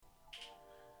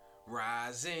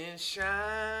Rise and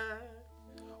shine.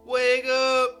 Wake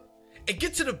up and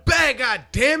get to the bag, god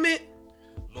damn it.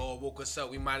 Lord woke us up,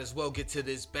 we might as well get to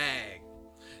this bag.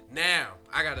 Now,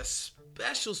 I got a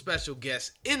special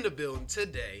guest in the building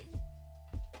today.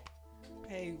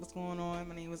 Hey, what's going on?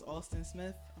 My name is Austin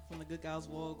Smith. I'm from the Good Gals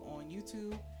Vlog on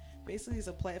YouTube. Basically, it's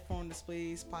a platform that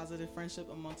displays positive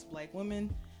friendship amongst black women.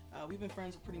 We've been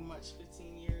friends for pretty much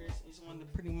 15 years. I just wanted to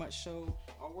pretty much show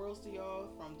our worlds to y'all,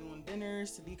 from doing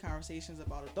dinners to deep conversations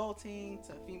about adulting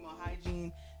to female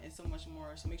hygiene and so much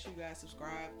more. So make sure you guys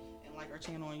subscribe and like our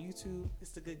channel on YouTube.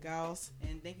 It's the Good Gals.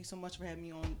 And thank you so much for having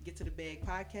me on Get to the Bag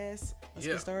podcast. Let's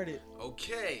get started.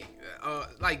 Okay.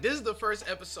 This is the first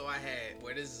episode I had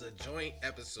where this is a joint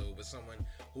episode with someone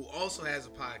who also has a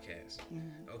podcast.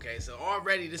 Mm-hmm. Okay, so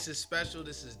already this is special.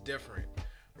 This is different,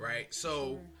 right?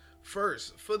 So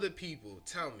first, for the people,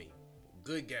 tell me,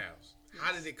 Good Gals,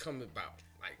 how did it come about?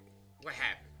 Like, what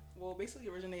happened? Well, basically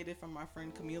originated from my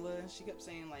friend Camila. She kept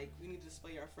saying, like, we need to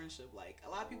display our friendship. Like, a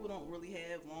lot of people don't really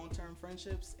have long-term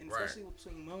friendships, and especially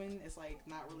between women, it's, like,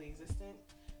 not really existent.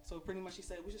 So pretty much she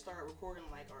said we should start recording,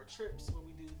 like, our trips where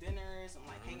we do dinners and,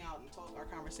 like, hang out and talk our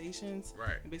conversations.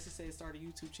 Right. And basically said start a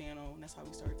YouTube channel, and that's how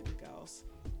we started the Good Gals.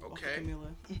 Okay.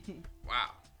 Camila.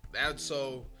 Wow. That's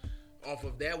so... Off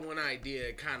of that one idea,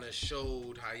 it kind of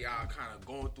showed how y'all kind of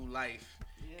going through life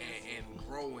and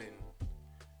growing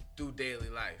through daily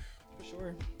life. For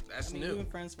sure. That's new. We've been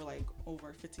friends for like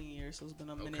over 15 years, so it's been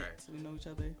a minute so we know each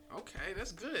other. Okay,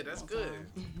 that's good. That's good.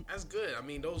 That's good. I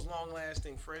mean, those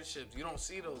long-lasting friendships, you don't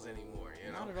see those anymore,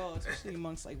 you know? Not at all, especially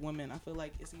amongst like women. I feel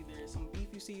like it's either some beef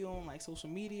you see on like social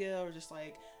media or just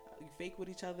like you fake with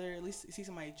each other. At least you see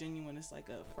somebody genuine. It's like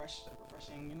a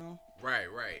refreshing, you know? Right.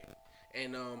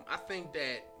 And I think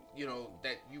that, you know,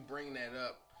 that you bring that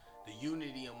up, the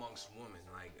unity amongst women.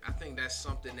 Like, I think that's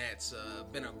something that's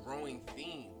been a growing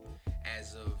theme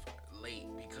as of late,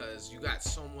 because you got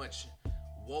so much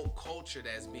woke culture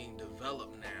that's being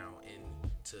developed now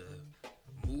into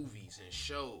movies and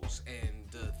shows. And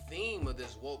the theme of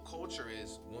this woke culture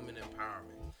is women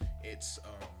empowerment. It's,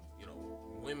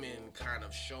 women kind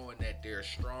of showing that they're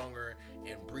stronger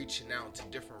and breaching out into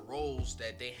different roles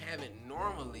that they haven't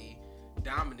normally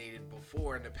dominated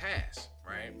before in the past,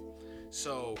 right?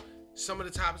 So some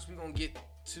of the topics we're gonna get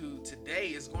to today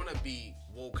is gonna be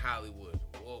woke Hollywood,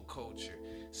 woke culture,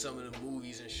 some of the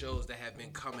movies and shows that have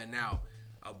been coming out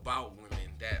about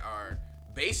women that are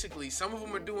basically, some of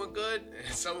them are doing good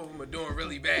and some of them are doing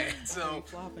really bad. So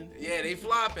they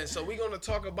flopping. So we're gonna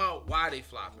talk about why they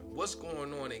flopping, what's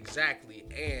going on exactly,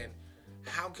 and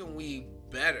how can we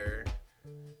better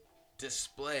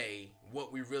display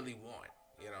what we really want,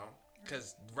 you know?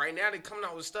 Because right now they're coming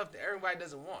out with stuff that everybody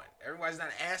doesn't want. Everybody's not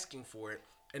asking for it,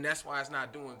 and that's why it's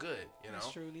not doing good, you know?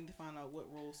 That's true. We need to find out what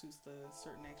role suits the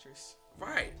certain actress.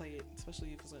 Right. Play it, especially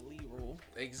if it's a lead role.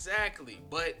 Exactly.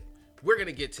 But we're going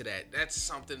to get to that. That's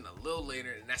something a little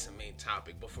later, and that's a main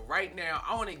topic. But for right now,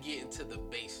 I want to get into the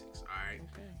basics, all right?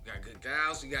 Okay. We got Good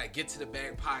Gals. We got to Get to the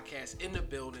Bag podcast in the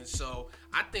building. So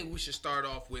I think we should start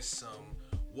off with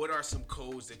what are some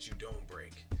codes that you don't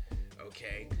break?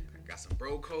 Okay? Got some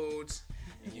bro codes,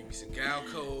 you give me some gal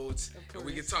codes, and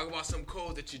we can talk about some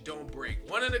codes that you don't break.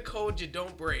 One of the codes you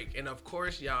don't break, and of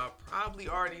course y'all probably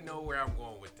already know where I'm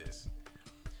going with this.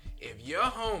 If your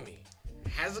homie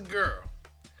has a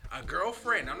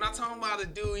girlfriend, I'm not talking about a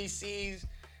dude he sees,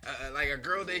 like a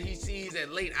girl that he sees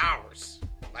at late hours.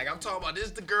 Like, I'm talking about, this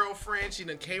is the girlfriend, she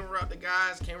done came around the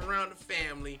guys, came around the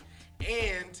family,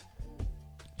 and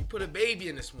you put a baby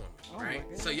in this woman, right?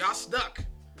 So y'all stuck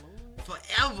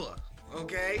forever,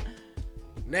 okay?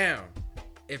 Now,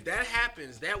 if that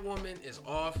happens, that woman is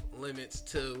off limits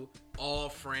to all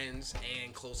friends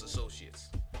and close associates.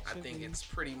 I think it's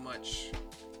pretty much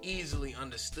easily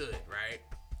understood, right?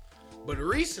 But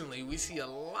recently, we see a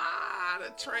lot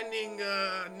of trending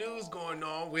news going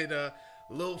on with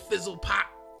Lil Fizzle Pop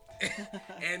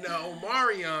and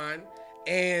Omarion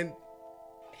and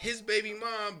his baby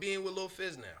mom being with Lil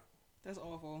Fizz now. That's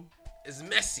awful. It's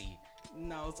messy.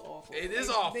 No, it's awful. It is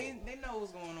awful. They know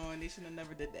what's going on. They should have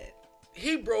never did that.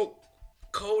 He broke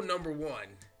code number 1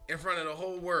 in front of the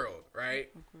whole world, right?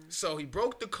 Okay. So he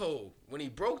broke the code. When he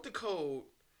broke the code,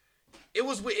 it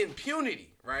was with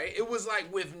impunity, right? It was like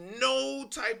with no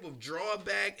type of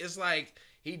drawback. It's like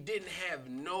he didn't have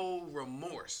no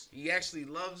remorse. He actually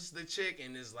loves the chick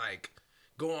and is like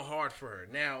going hard for her.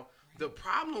 Now, the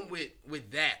problem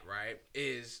with that, right,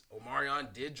 is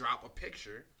Omarion did drop a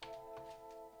picture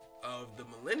of the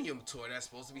Millennium Tour that's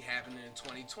supposed to be happening in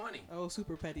 2020. Oh,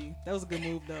 super petty. That was a good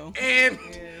move, though. And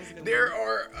there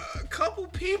are a couple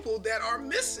people that are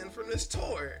missing from this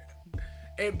tour.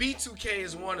 And B2K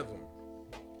is one of them.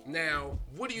 Now,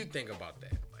 what do you think about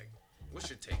that? Like, what's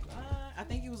your take on it? I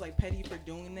think he was like petty for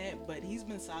doing that, but he's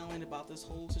been silent about this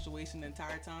whole situation the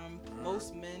entire time.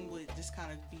 Most men would just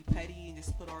kind of be petty and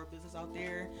just put our business out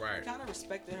there. Right. He kind of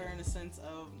respected her in the sense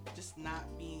of just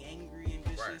not being angry and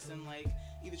vicious and like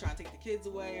either trying to take the kids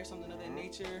away or something of that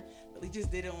nature. But he just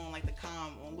did it on like the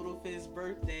calm on Little Fiz's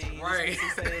birthday. Right. He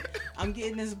said, "I'm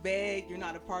getting this bag. You're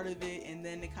not a part of it." And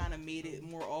then it kind of made it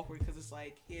more awkward because it's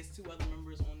like he has 2 other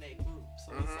members on that group,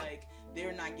 so it's like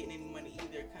they're not getting any money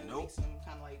either. Kind of makes him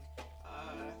kind of like.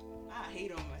 I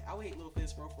hate him. I would hate Lil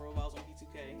Fizz for real if I was on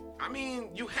B2K. I mean,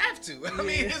 you have to. I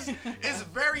mean, it's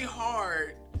very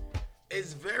hard.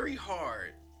 It's very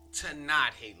hard to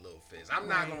not hate Lil Fizz. I'm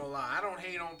not gonna lie. I don't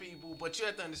hate on people, but you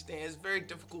have to understand it's very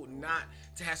difficult not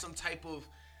to have some type of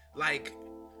like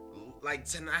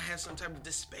to not have some type of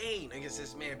disdain against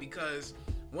this man because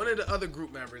one of the other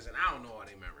group members, and I don't know all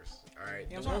their members. All right.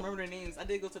 Yeah, I'm trying to remember their names. I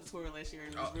did go to the tour last year.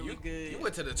 And it was really good. You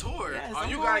went to the tour? Yes,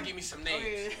 you gotta give me some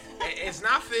names. Oh, yeah. It's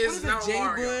not Fizz, it's not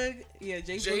Mario. J-Boog. Yeah,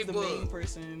 J-Boog's the main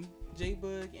person.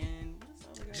 J-Boog and...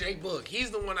 J-Boog.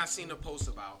 He's the one I seen the post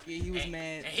about. Yeah, he was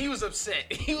mad. And he was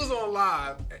upset. He was on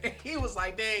live. And he was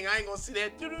like, dang, I ain't gonna see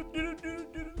that.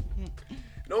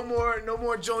 No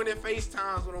more joining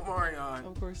FaceTimes with Omarion.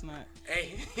 Of course not.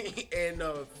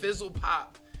 And Fizzle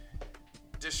Pop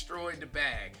destroyed the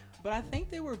bag. But I think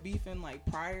they were beefing like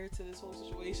prior to this whole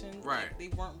situation. Right. Like, they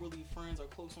weren't really friends or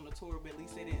close on the tour, but at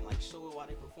least they didn't like show it while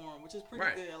they performed, which is pretty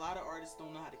good. A lot of artists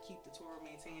don't know how to keep the tour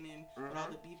maintaining without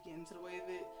the beef getting into the way of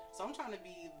it. So I'm trying to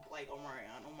be like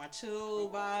Omarion on my chill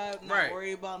vibe, not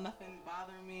worry about nothing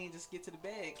bothering me, and just get to the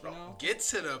bag, you know? Get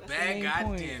to the bag,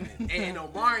 goddammit. And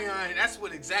Omarion, that's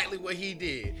exactly what he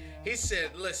did. Yeah. He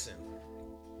said, listen,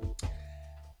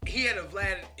 he had a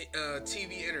Vlad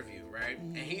TV interview, right?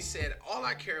 And he said, all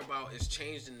I care about is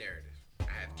change the narrative.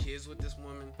 I have kids with this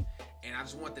woman, and I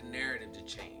just want the narrative to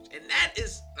change. And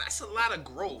that's a lot of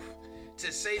growth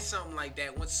to say something like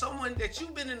that when someone that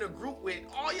you've been in a group with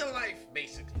all your life,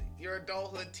 basically, your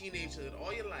adulthood, teenagehood,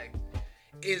 all your life,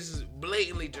 is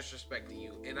blatantly disrespecting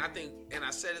you. And I think, and I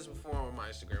said this before on my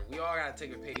Instagram, we all gotta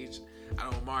take a page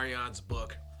out of Omarion's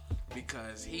book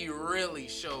because he really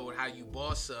showed how you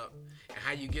boss up and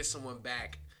how you get someone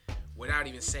back without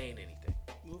even saying anything.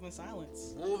 Moving in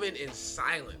silence. Let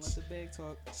the bag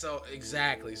talk. So,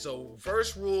 exactly. So,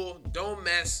 first rule, don't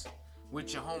mess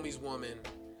with your homie's woman.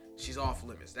 She's off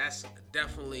limits. That's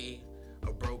definitely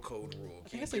a bro code rule. I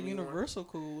think it's a universal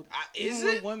code. Is Even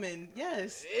it? with women,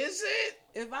 yes. Is it?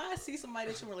 If I see somebody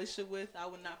that you're in a relationship with, I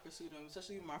would not pursue them.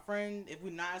 Especially my friend. If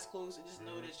we're not as close, I just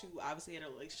know that you obviously had a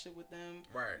relationship with them.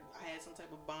 Right. I had some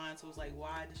type of bond, so it's like,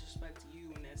 why disrespect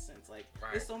you in that sense? Like,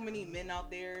 there's so many men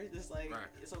out there. It's like,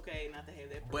 it's okay not to have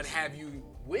that person. But have you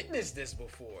witnessed this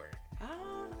before?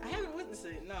 I haven't witnessed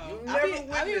it. No,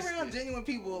 I be around genuine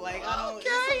people. Like I don't.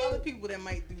 There's some other people that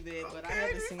might do that, but I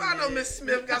haven't seen. I know Miss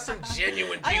Smith got some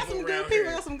genuine people. I got some good people.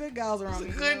 I got some good gals around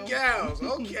me. Good gals.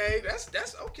 Okay,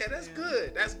 that's okay. That's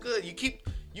good. That's good. You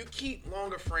keep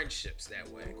longer friendships that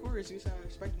way. Of course, you should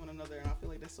respect one another, and I feel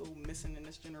like that's so missing in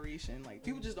this generation. Like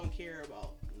people just don't care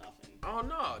about nothing. Oh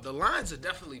no, the lines are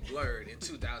definitely blurred in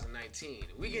 2019.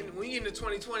 We get into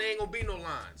 2020, ain't gonna be no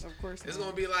lines. Of course, it's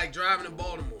gonna be like driving in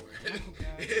Baltimore.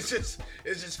 it's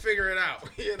just figure it out,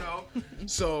 you know.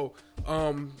 So,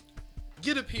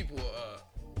 get the people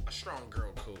a strong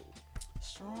girl code.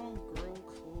 Strong girl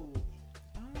code.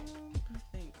 Let me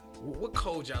think. What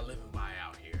code y'all living by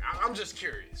out here? I'm just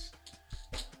curious.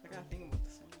 I gotta think about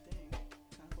the same thing. Kind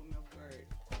of put me off guard.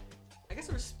 I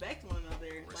guess respect one another.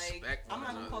 I'm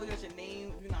not gonna call you out your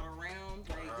name if you're not around.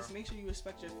 Like, just make sure you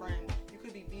respect your friend. You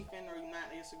could be beefing or you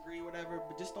not disagree, whatever,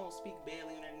 but just don't speak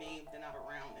badly on their name if they're not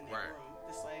around in that room.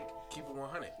 Just like keep it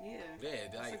 100. Yeah.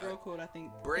 That's like, a girl code, I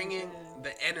think. Bring in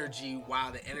the energy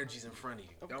while the energy's in front of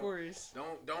you. Of course.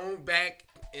 Don't back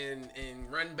and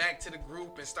run back to the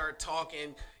group and start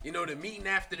talking. You know, the meeting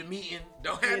after the meeting.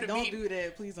 Don't do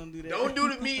that. Please don't do that. Don't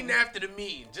do the meeting after the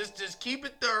meeting. Just keep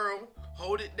it thorough.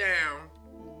 Hold it down.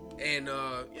 And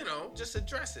just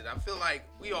address it. I feel like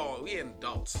we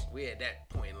adults. We at that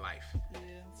point in life. Yeah,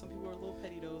 some people are a little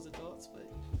petty though as adults,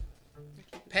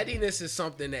 but pettiness is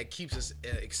something that keeps us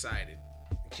excited,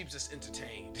 keeps us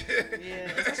entertained.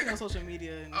 Yeah, especially on social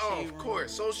media. Of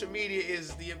course, social media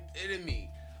is the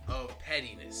epitome of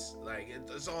pettiness. Like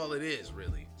that's all it is,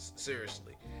 really.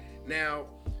 Seriously. Now,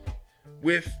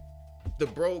 with the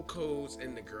bro codes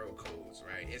and the girl codes,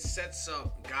 right? It sets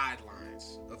up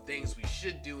guidelines of things we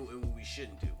should do and what we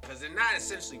shouldn't do. Because they're not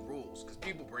essentially rules, because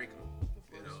people break them.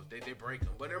 You know, they break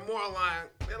them. But they're more aligned.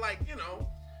 They're like,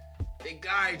 they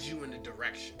guide you in a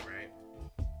direction, right?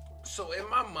 So in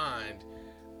my mind,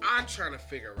 I'm trying to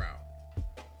figure out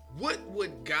what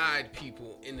would guide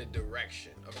people in the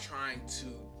direction of trying to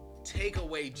take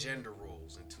away gender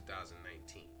roles in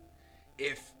 2019.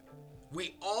 If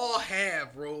we all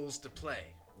have roles to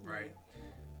play, right?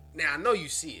 Now, I know you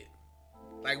see it.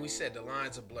 Like we said, the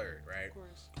lines are blurred, right? Of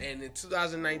course. And in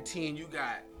 2019, you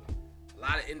got a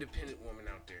lot of independent women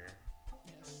out there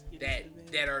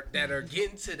that are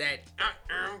getting to that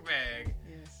bag,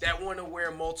 that want to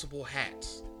wear multiple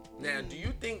hats. Now, do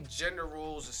you think gender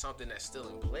roles is something that's still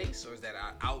in place, or is that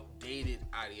an outdated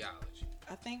ideology?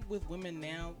 I think with women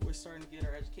now, we're starting to get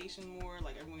our education more.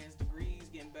 Like, everyone has degrees,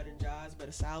 getting better jobs,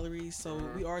 better salaries. So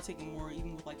we are taking more,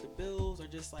 even with like the bills or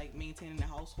just like maintaining the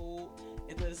household.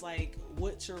 It's like,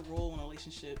 what's your role in a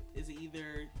relationship? Is it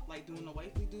either like doing the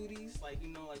wifely duties, like, you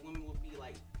know, like women would be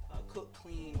like cook,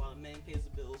 clean, while the man pays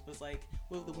the bills. But it's like,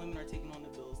 what if the women are taking on the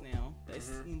bills now? That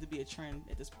seems to be a trend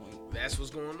at this point. That's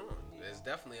what's going on. There's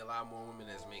definitely a lot more women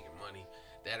that's making money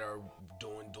that are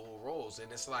doing dual roles.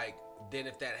 And it's like, then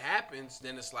if that happens,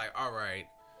 then it's like, all right,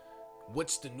 what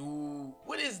is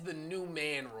the new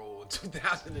man role in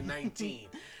 2019,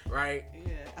 right?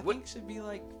 Yeah, I think it should be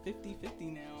like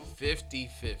 50-50 now.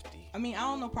 50-50. I mean, I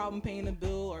don't no problem paying a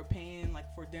bill or paying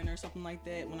like for dinner or something like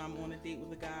that when I'm on a date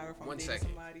with a guy or if I'm dating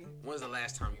somebody. When's the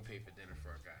last time you paid for dinner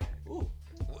for a guy? Ooh.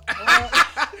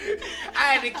 I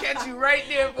had to catch you right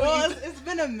there. Well, it's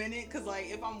been a minute because like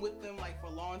if I'm with them like for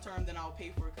long term, then I'll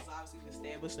pay for it because obviously we've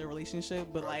established the relationship.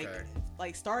 But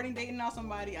like starting dating out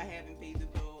somebody, I haven't paid the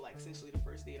bill like essentially the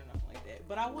first date or nothing like that.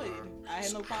 But I would. I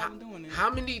had no problem doing it. How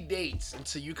many dates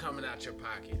until you coming out your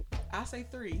pocket? I say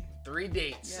 3. 3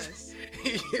 dates.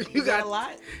 Yes. you got a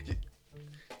lot.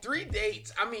 3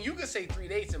 dates. I mean, you could say 3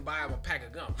 dates and buy him a pack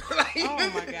of gum. Like,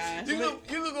 oh my gosh. You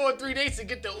could go on 3 dates and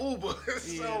get the Uber.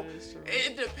 So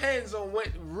it depends on what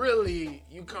really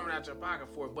you coming out your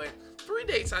pocket for. But 3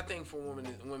 dates, I think, for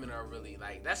women are really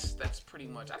like that's pretty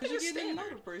much. I think it's you get standard.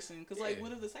 Another person, because like,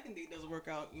 what if the second date doesn't work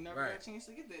out? You never got a chance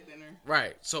to get that dinner.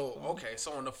 Right. So okay.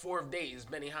 So on the 4th date, is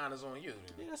Benihana's on you?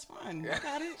 Yeah, that's fine. I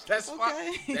got it. That's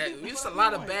fine. It's a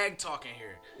lot of bag talking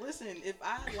here. Listen, if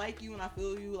I like you and I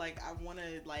feel you, like I want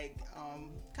to like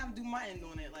kind of do my end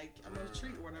on it, like I'm gonna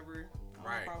treat or whatever. I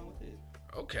don't have a problem with it.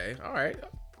 Okay. All right.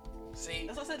 See,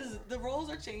 that's what I said. The roles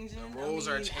are changing. The roles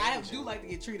are changing. I do like to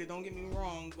get treated. Don't get me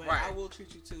wrong, but I will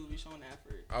treat you too if you're showing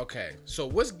effort. Okay, so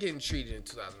what's getting treated in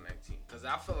 2019? Because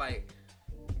I feel like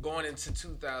going into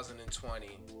 2020,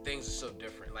 things are so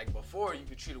different. Like before, you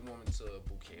could treat a woman to a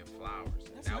bouquet of flowers.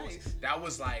 That's nice. That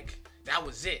was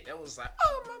it. That was like,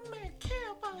 oh, my man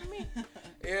care about me,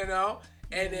 you know.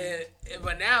 And then,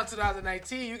 but now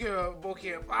 2019, you give a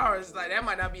bouquet of flowers, like that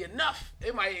might not be enough.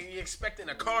 It might be expecting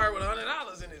a card with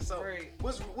 $100 in it. So,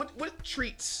 what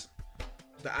treats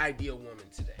the ideal woman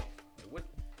today?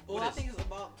 I think it's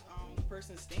about the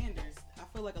person's standards. I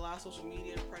feel like a lot of social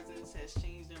media presence has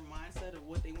changed their mindset of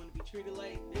what they want to be treated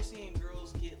like. They're seeing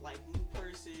girls get like new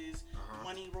purses,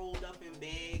 money rolled up in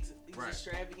bags, these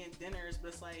extravagant dinners. But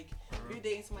it's like, if you're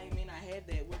dating somebody who may not have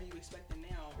that, what are you expecting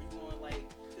now? Are you going to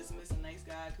like dismiss a nice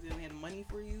guy because he doesn't have money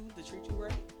for you to treat you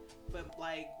right? But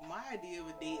like, my idea of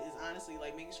a date is honestly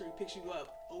like making sure he picks you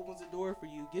up, opens the door for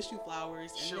you, gets you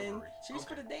flowers, and then treats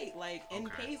for the date, like, and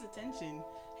pays attention.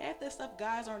 Half that stuff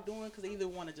guys aren't doing because they either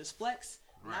want to just flex,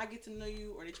 not get to know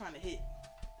you, or they're trying to hit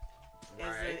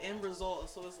as an end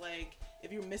result. So it's like,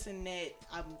 if you're missing that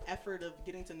effort of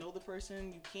getting to know the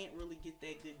person, you can't really get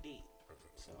that good date.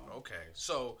 So. Okay,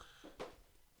 so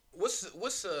what's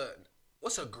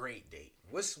a great date?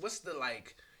 What's the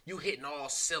like you hitting all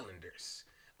cylinders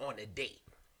on a date?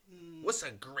 What's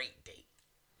a great date?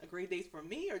 A great date for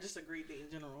me, or just a great date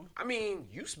in general? I mean,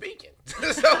 you speaking.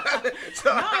 No,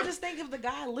 I just think if the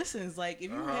guy listens, like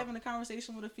if you're having a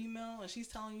conversation with a female and she's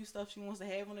telling you stuff she wants to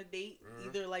have on a date,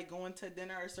 either like going to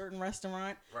dinner at a certain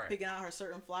restaurant, picking out her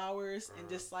certain flowers, and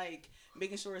just like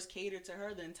making sure it's catered to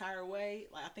her the entire way,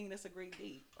 like I think that's a great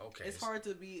date. Okay. It's hard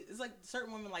to be. It's like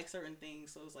certain women like certain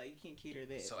things, so it's like you can't cater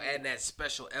that. So adding that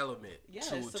special element.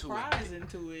 Surprise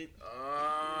into it.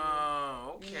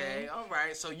 Oh, okay, all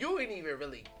right. So you ain't even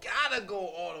really gotta go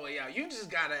all the way out. You just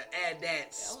gotta add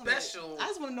that special. I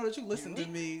just want to know that you listen to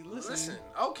me. Listen.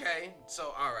 Okay.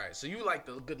 So all right. So you like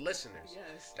the good listeners.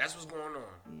 Yes. That's what's going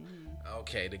on.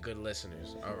 Okay, the good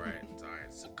listeners. All right.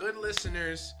 So good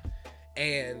listeners,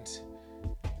 and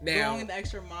now going the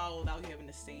extra mile without having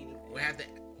to say anything. We have to.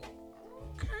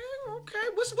 Okay. Okay.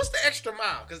 What's the extra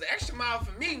mile? Because the extra mile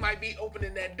for me might be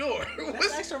opening that door.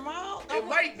 That's extra mile? It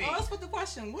might be. Let's put the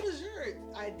question. What is your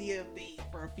idea of date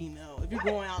for a female? If you're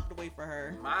going out the way for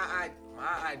her. My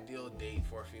ideal date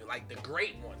for a female, like the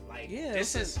great one. Like, yeah,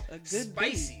 this is a good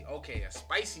spicy. Date. Okay, a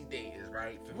spicy date is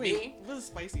right. For Wait, me. What is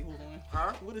spicy? Hold on.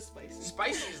 Huh? What is spicy?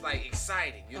 Spicy is like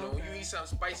exciting. You know, Okay. you eat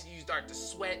something spicy, you start to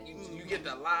sweat, you get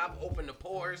the live, open the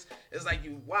pores. It's like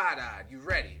you wide-eyed, you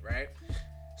ready, right?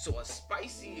 So a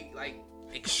spicy, like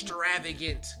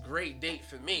extravagant, great date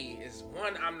for me is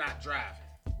one, I'm not driving.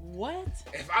 What?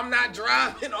 If I'm not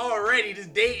driving already, this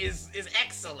date is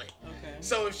excellent. Okay.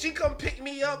 So if she come pick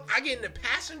me up, I get in the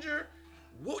passenger.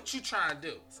 What you trying to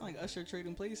do? It's like Usher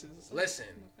trading places. Listen,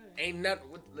 okay. ain't nothing.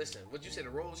 Listen, what you said, the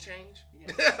roles change?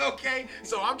 Yeah. Okay,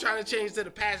 so I'm trying to change to the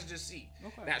passenger seat.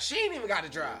 Okay. Now, she ain't even got to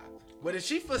drive. But if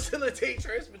she facilitates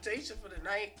transportation for the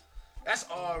night, that's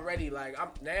already like,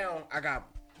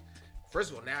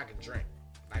 first of all, now I can drink.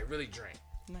 Like, really drink.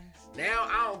 Nice. Now,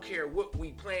 I don't care what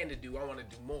we plan to do. I want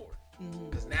to do more.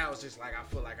 Because now it's just like, I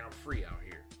feel like I'm free out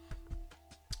here.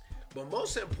 But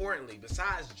most importantly,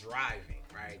 besides driving,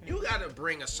 right, you got to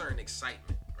bring a certain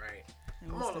excitement, right?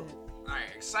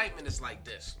 Excitement is like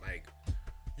this. Like,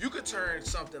 you could turn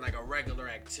something like a regular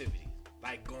activity,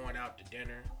 like going out to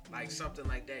dinner, like something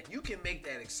like that. You can make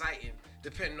that exciting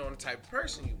depending on the type of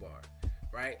person you are,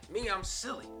 right? Me, I'm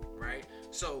silly, right?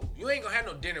 So you ain't gonna have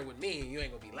no dinner with me and you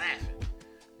ain't gonna be laughing,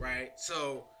 right?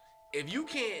 So if you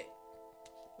can't,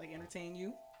 like, entertain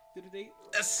you through the date?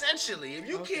 essentially, if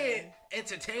you can't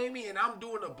entertain me and I'm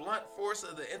doing the blunt force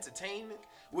of the entertainment,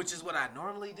 which is what I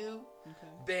normally do,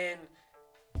 then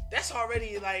that's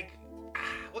already like,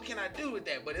 what can I do with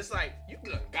that? But it's like, you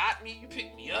done got me, you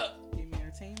picked me up, Give me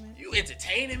entertainment. you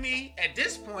entertaining me. At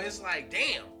this point, it's like,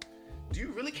 damn, do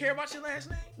you really care about your last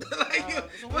name?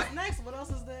 So what's next? What else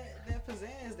is that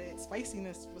pizzazz, that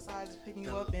spiciness besides picking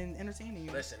you up and entertaining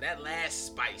you? Listen, that last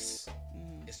spice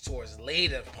is towards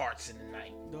later parts in the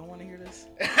night. Don't want to hear this.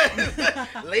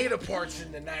 Later parts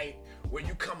in the night where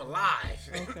you come alive.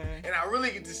 Okay. And I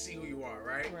really get to see who you are,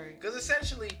 right? Right. Because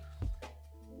essentially,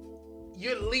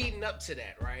 you're leading up to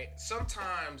that, right?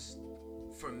 Sometimes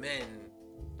for men,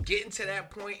 getting to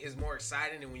that point is more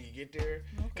exciting than when you get there.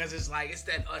 Because it's like, it's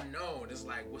that unknown. It's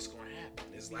like, what's going to happen?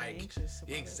 It's Being like, anxious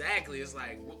about exactly. It's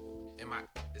like,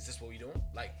 is this what we doing?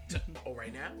 Like,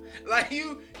 right now? Like,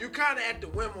 you kind of at the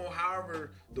whim on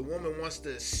however the woman wants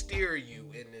to steer you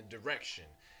in the direction.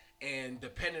 And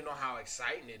depending on how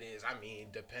exciting it is, I mean,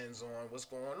 depends on what's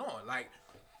going on. Like,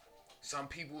 some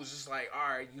people is just like,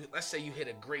 all right, let's say you hit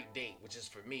a great date, which is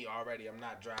for me already. I'm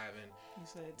not driving. You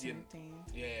said 10.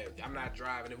 Yeah, I'm not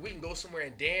driving. If we can go somewhere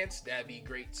and dance, that'd be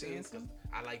great too. Dancing?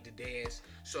 I like to dance.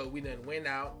 So we done went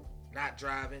out, not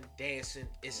driving, dancing.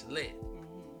 It's lit.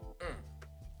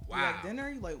 Wow. You like dinner?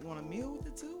 You like want a meal with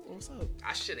it too? What's up?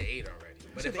 I should have ate already.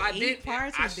 But Shoulda if I ate didn't,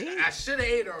 prior to the date? I should have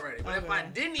ate already. But if I Okay.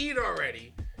 didn't eat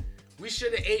already, we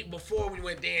should have ate before we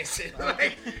went dancing.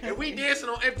 Like, if we dancing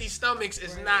on empty stomachs,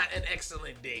 it's not an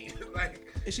excellent date. Like,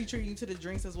 Is she treating you to the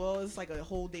drinks as well? It's like a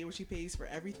whole day where she pays for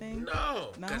everything?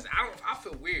 no, because I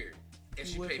feel weird if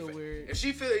You she would pays feel for weird. if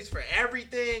she pays for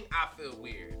everything. I feel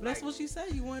weird. But that's Like, what she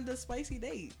said. You wanted a spicy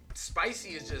date. spicy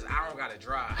is just I don't gotta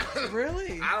drive.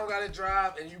 Really? I don't gotta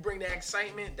drive, and you bring that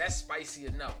excitement. That's spicy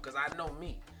enough because I know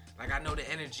me. Like, I know the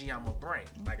energy I'm gonna bring.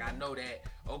 Like, I know that,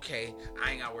 okay,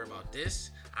 I ain't gotta worry about this.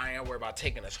 I ain't gotta worry about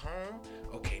taking us home.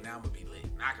 Okay, now I'm gonna be lit.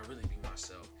 Now I can really be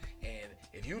myself. And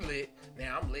if you lit,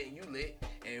 now I'm lit and you lit,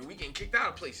 and we getting kicked out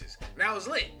of places. Now it's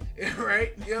lit,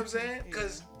 right? You know what I'm saying?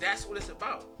 Because that's what it's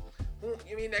about.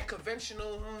 You mean that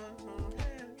conventional,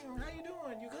 how you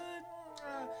doing? You good?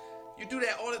 You do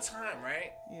that all the time,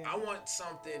 right? Yeah. I want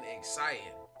something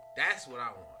exciting. That's what I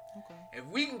want. Okay. If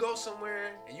we can go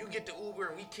somewhere and you get the Uber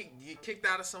and we get kicked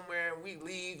out of somewhere and we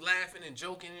leave laughing and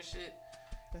joking and shit,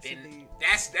 That's a then date.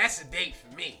 that's a date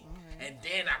for me. Alright. And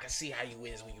then I can see how you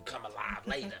is when you come alive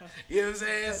later. You know what I'm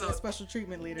saying? That So special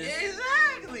treatment later.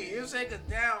 exactly. You know what I'm saying? Because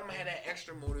now I'm gonna have that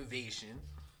extra motivation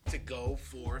to go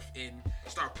forth and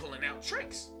start pulling out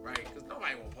tricks, right? Because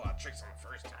nobody will pull out tricks on the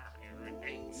first time.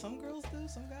 Right? Some girls do.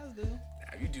 Some guys do.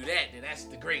 Now, if you do that, then that's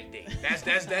the great date. That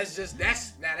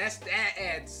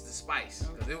adds the spice,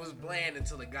 because it was bland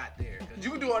until it got there. Because you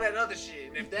can do all that other shit,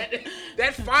 and if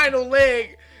that final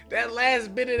leg, that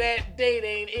last bit of that date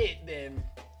ain't it, then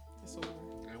It's over.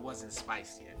 it wasn't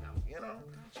spicy enough, you know.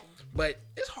 But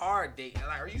it's hard dating.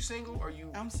 Like, are you single? Or you?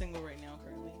 I'm single right now,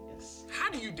 currently. Yes. How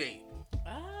do you date?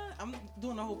 I'm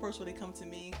doing the whole approach where they come to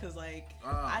me because like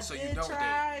I so did you don't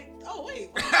try. Date. Oh wait,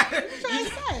 what are you trying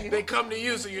to say? They come to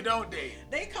you, so you don't date.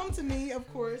 They come to me,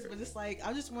 of course, but it's like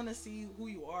I just want to see who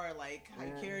you are, like how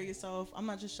you carry yourself. I'm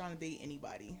not just trying to date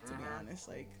anybody, to be honest.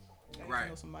 Like, I gotta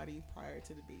know somebody prior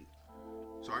to the date.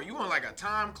 So are you on like a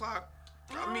time clock?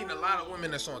 I'm meeting a lot of women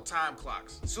that's on time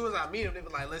clocks. As soon as I meet them, they be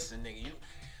like, "Listen, nigga,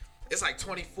 it's like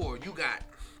 24. You got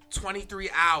 23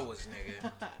 hours,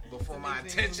 nigga, before my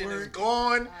attention is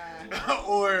gone,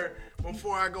 or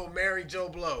before I go marry Joe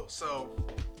Blow." So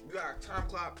you got a time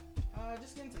clock.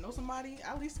 Just getting to know somebody,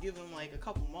 I at least give them like a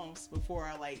couple months before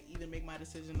I like even make my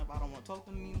decision if I don't want to talk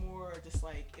to them anymore, or just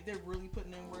like if they're really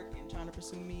putting in work and trying to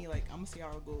pursue me, like I'm gonna see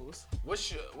how it goes.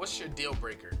 What's your deal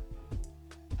breaker?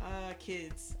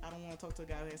 Kids. I don't want to talk to a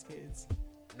guy who has kids.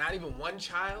 Not even one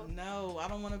child? No, I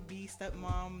don't want to be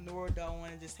stepmom, nor do I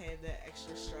want to just have that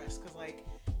extra stress. Cause like,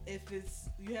 if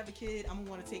you have a kid, I'm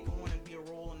gonna take on and be a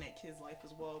role in that kid's life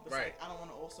as well. But like, I don't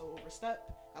want to also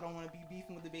overstep. I don't want to be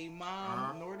beefing with the baby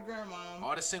mom nor the grandmom.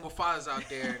 All the single fathers out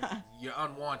there, you're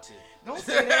unwanted. Don't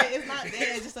say that. It's not that.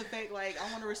 It's just a fact. Like, I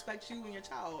want to respect you and your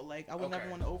child. Like, I would never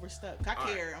want to overstep. I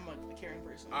care. I'm a caring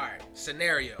person. All right.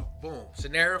 Scenario. Boom.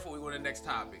 Scenario before we go to the next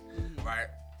topic. Right.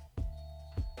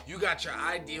 You got your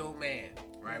ideal man.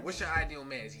 Right. What's your ideal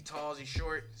man? Is he tall? Is he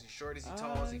short? Is he short? Is he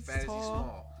tall? Is he fat?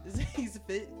 Tall. Is he small? He's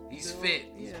fit. He's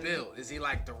fit. He's built. Is he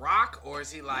like The Rock or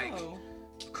is he like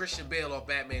Christian Bale or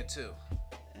Batman 2?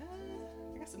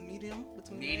 I guess a medium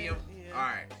between. Medium. Yeah. All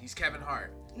right. He's Kevin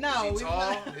Hart. No. Is he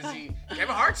tall? Is he?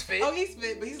 Kevin Hart's fit. Oh, he's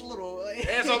fit, but he's a little.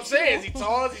 That's what I'm saying. Is he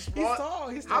tall? Is he small?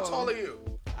 He's tall. How tall are you?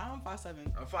 I'm 5'7".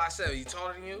 I'm 5'7". You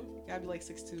taller than you? Gotta be like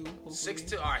 6'2".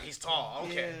 6'2". All right, he's tall.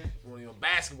 Okay. Yeah. Well, you're a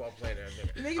basketball player.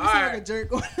 You making me sound like a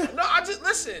jerk. No, I just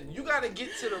listen. You gotta get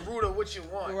to the root of what you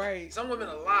want. Right. Some women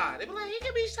are lie. They be like, he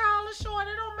can be tall or short.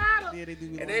 It don't matter. Yeah, they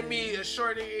do. And they meet a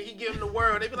short nigga. He give him the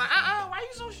world. They be like, why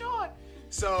you so short?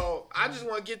 So I just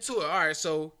want to get to it. All right.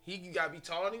 So he gotta be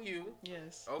taller than you.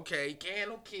 Yes. Okay. He can't have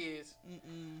no kids.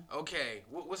 Okay.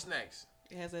 What's next?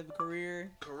 He has to have a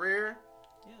career. Career.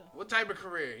 Yeah. What type of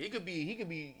career? He could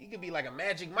be like a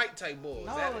Magic Mike type boy.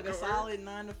 No, like a solid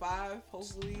 9 to 5,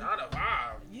 hopefully. 9 to 5.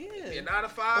 Yeah. 9 to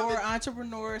 5. Or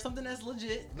entrepreneur, something that's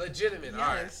legit. Legitimate.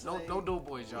 Yes, all right. No dope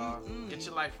boys, y'all. Get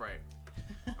your life right.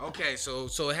 Okay, so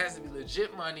it has to be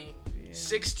legit money. Yeah.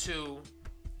 6'2",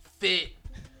 fit.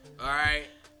 All right.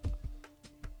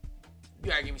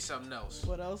 You gotta give me something else.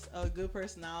 What else? A good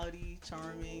personality,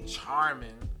 charming.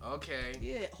 Charming. Okay.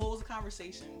 Yeah, holds a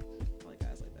conversation. I like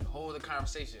guys like that. Hold a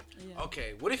conversation. Yeah.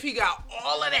 Okay. What if he got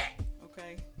all of that?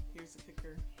 Okay. Here's the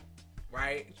kicker.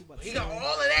 Right. He got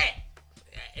all of that,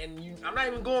 and I'm not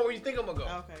even going where you think I'm gonna go.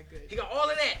 Okay, good. He got all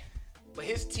of that, but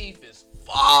his teeth is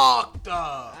fucked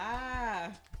up.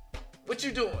 What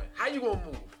you doing? How you gonna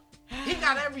move? He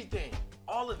got everything.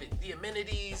 All of it. The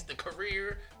amenities, the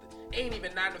career. Ain't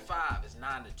even 9 to 5. It's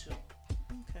 9 to 2.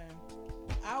 Okay.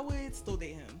 I would still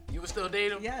date him. You would still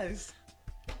date him? Yes.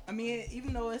 I mean,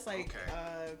 even though it's like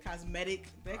cosmetic,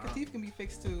 that teeth can be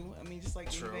fixed too. I mean, just like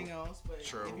anything else. But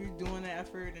if you're doing the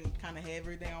effort and kind of have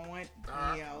everything I want,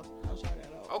 yeah, I'll try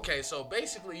that out. Okay, so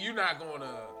basically, you're not going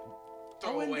to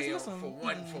throw away for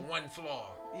one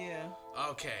flaw. Yeah.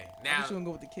 Okay. Now I was gonna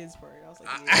go with the kids part. I was like,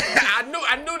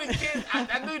 I knew the kids.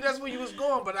 I knew that's where you was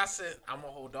going, but I said I'm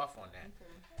gonna hold off on that. Okay.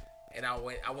 And I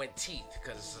went teeth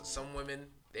because some women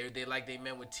they like they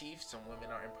men with teeth. Some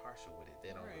women are impartial with it. They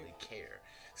don't really care.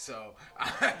 So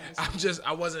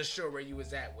I wasn't sure where you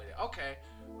was at with it. Okay.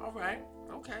 All right.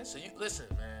 Okay. So you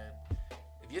listen, man.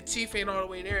 If your teeth ain't all the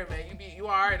way there, man, you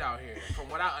all right out here, from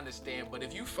what I understand. But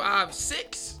if you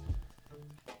 5'6"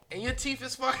 and your teeth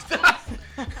is fucked up,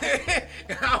 I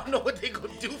don't know what they gonna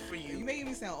do for you. You making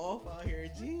me sound off out here.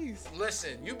 Jeez.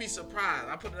 Listen, you'd be surprised.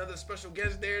 I put another special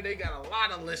guest there. They got a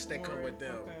lot of lists that come with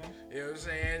them. Okay. You know what I'm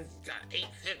saying? Got 8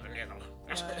 fingernails.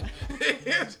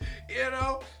 You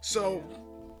know? So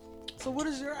what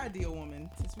is your ideal woman?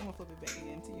 Since we gonna flip it back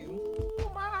again to you. Ooh,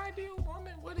 my ideal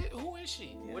woman. Who is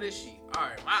she? Yeah. What is she? All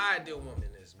right, my ideal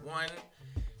woman is one.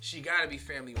 She gotta be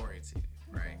family oriented,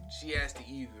 right? She has to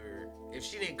either, if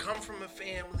she didn't come from a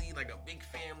family, like a big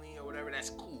family or whatever, that's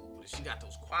cool. But if she got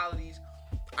those qualities,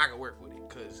 I can work with it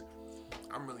because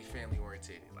I'm really family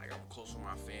oriented. Like, I'm close with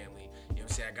my family. You know what I'm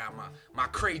saying? I got my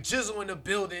Cray Jizzle in the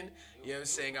building. You know what I'm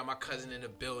saying? Got my cousin in the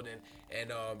building.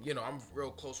 And, you know, I'm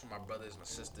real close with my brothers, my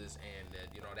sisters. And,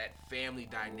 you know, that family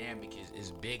dynamic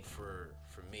is big for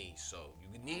me. So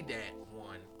you need that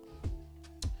one.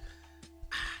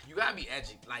 You gotta be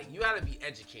educated. Like,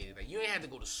 you ain't have to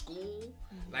go to school,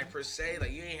 like, per se.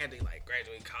 Like, you ain't had to, like,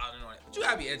 graduate college and all that. But you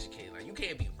gotta be educated. Like, you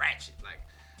can't be ratchet. Like,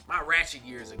 my ratchet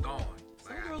years are gone.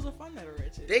 Some girls are fun that are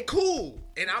ratchet. They cool,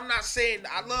 and I'm not saying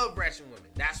I love ratchet women.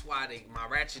 That's why my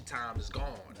ratchet time is gone.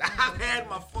 I've had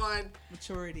my fun,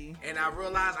 maturity, and I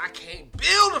realized I can't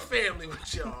build a family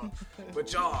with y'all.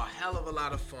 But y'all are a hell of a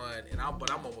lot of fun,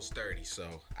 but I'm almost 30, so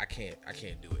I can't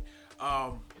do it.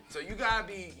 So you gotta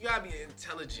be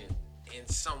intelligent in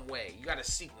some way. You gotta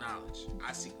seek knowledge.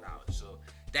 I seek knowledge, so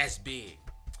that's big.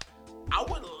 I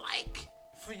would like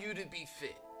for you to be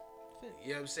fit. You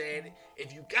know what I'm saying?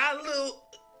 If you got a little,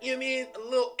 you know what I mean, a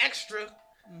little extra,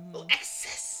 a little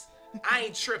excess, I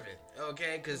ain't tripping,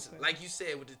 okay? Because like you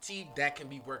said, with the teeth, that can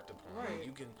be worked upon. Right.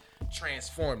 You can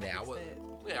transform that. I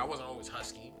wasn't always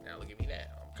husky. Now look at me now.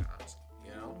 I'm constant,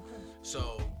 you know?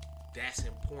 So that's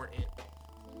important.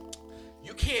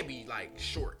 You can't be like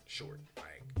short.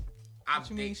 Like, what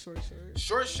you mean short?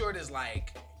 Short is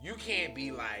like, you can't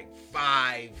be like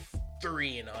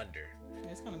 5'3" and under.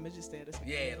 It's kind of midget status.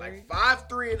 Yeah, like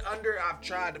 5'3" and under. I've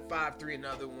tried the 5'3" and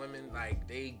other women. Like,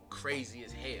 they crazy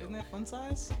as hell. Isn't that fun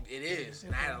size? It is,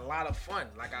 and I had a lot of fun,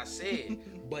 like I said.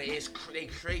 But they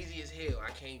crazy as hell. I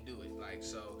can't do it. Like,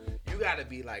 so you gotta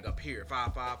be like up here,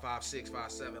 5'5", 5'6",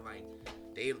 5'7". Like,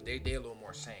 they a little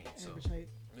more sane. So average height.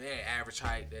 Yeah, average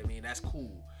height. I mean, that's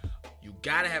cool. You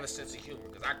gotta have a sense of humor,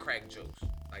 because I crack jokes.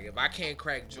 Like, if I can't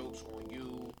crack jokes on you, you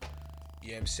know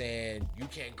what I'm saying? You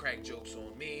can't crack jokes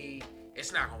on me.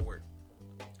 It's not gonna work.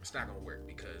 It's not gonna work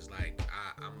because, like,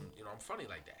 I'm funny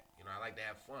like that. You know, I like to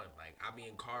have fun. Like, I be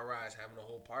in car rides having a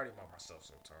whole party by myself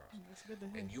sometimes. That's good to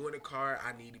hear. And you in the car,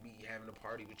 I need to be having a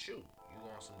party with you. You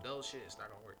on some dull shit, it's not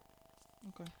gonna work.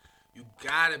 Okay. You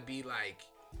gotta be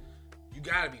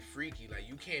freaky. Like,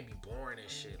 you can't be boring and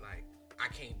shit. Like, I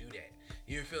can't do that.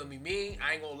 You feel me? Me,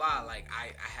 I ain't gonna lie. Like,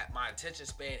 I have my attention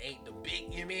span ain't the big. You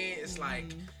know what I mean? It's like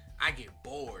I get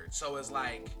bored. So it's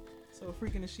like. So a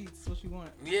freak in the sheets is what you want.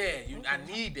 Yeah, I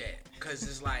need that. Cause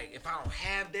it's like, if I don't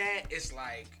have that, it's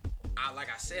like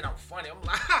I said, I'm funny. I'm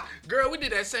like, girl, we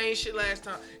did that same shit last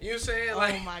time. You know what I'm saying?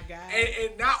 Like, oh my God.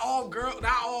 And not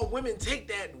all women take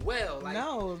that well. Like,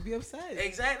 no, be upset.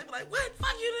 Exactly. Be like, what?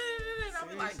 Fuck you.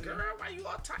 And I'm like, girl, why you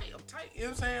all tight? I'm tight. You know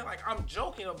what I'm saying? Like, I'm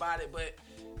joking about it, but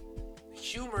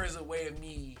humor is a way of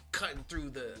me cutting through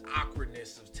the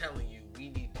awkwardness of telling you we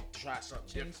need to try something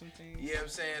different. Some things. You know what I'm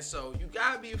saying? So you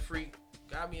gotta be a freak, you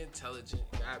gotta be intelligent,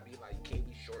 you gotta be like, you can't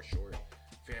be short,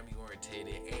 family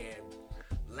orientated. And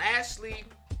lastly,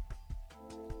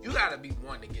 you gotta be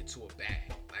one to get to a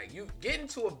bag. Like, you getting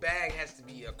to a bag has to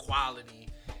be a quality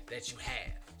that you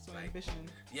have. So like, ambition.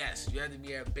 Yes, you have to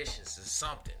be ambitious in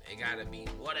something. It gotta be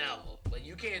whatever. But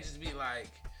you can't just be like,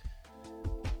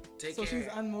 take so care.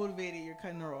 She's unmotivated, you're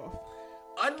cutting her off.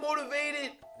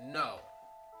 Unmotivated? No.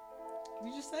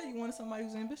 You just said you wanted somebody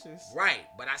who's ambitious. Right,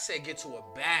 but I said get to a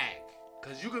bag.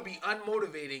 Because you could be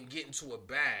unmotivated and get into a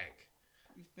bag.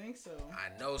 You think so?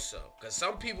 I know so. Because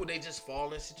some people, they just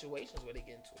fall in situations where they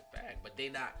get into a bag. But they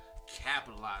not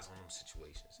capitalize on them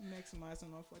situations.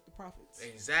 Maximizing off like the profits.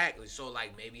 Exactly. So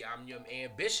like, maybe I'm your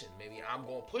ambition. Maybe I'm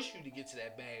going to push you to get to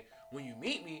that bag when you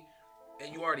meet me.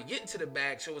 And you already get into the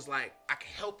bag. So it's like, I can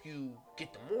help you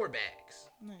get the more bags.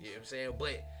 Nice. You know what I'm saying?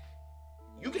 But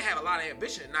you can have a lot of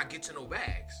ambition and not get to no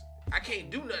bags. I can't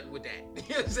do nothing with that. You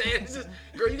know what I'm saying? It's just,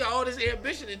 girl, you got all this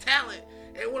ambition and talent,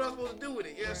 and what am I supposed to do with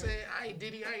it? You know what I'm saying? I ain't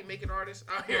Diddy, I ain't making artists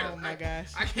out here. Oh my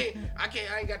gosh. I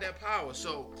ain't got that power.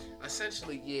 So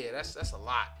essentially, yeah, that's a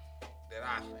lot that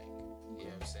I think. You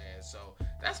know what I'm saying? So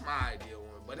that's my ideal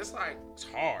one. But it's like, it's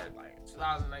hard. Like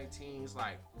 2019 is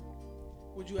like,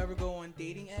 would you ever go on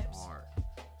dating apps? Hard.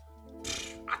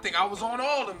 I think I was on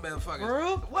all them motherfuckers.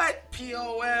 Bro? What?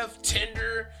 POF,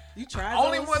 Tinder. You tried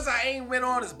Only those? ones I ain't went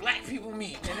on is Black People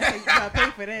Meet. And you gotta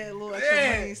pay for that, a little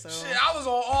extra money. So shit, I was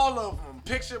on all of them.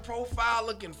 Picture profile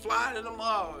looking fly to them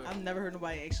all. I've never heard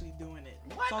nobody actually doing it.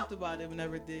 What? Talked about it, but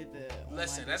never did the.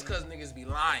 Listen, that's because niggas be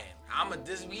lying.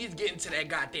 We getting to that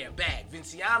goddamn bag.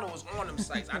 Vinciano was on them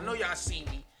sites. I know y'all see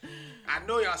me. I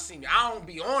don't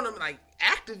be on them like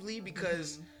actively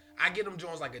because I get them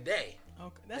joints like a day.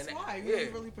 Okay, that's And why yeah. you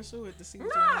didn't really pursue it to see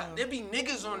what's Nah, going on. there be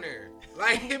niggas on there.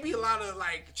 Like, there be a lot of,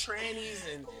 like,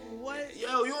 trannies and... What?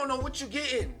 Yo, you don't know what you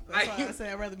getting. That's Like, why I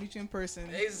say I'd rather meet you in person.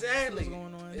 Exactly. See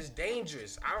what's going on. It's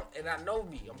dangerous. I know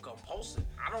me. I'm compulsive.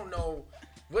 I don't know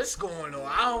what's going on.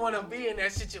 I don't want to be in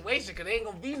that situation because there ain't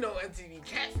going to be no MTV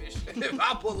catfish if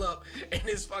I pull up and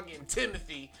it's fucking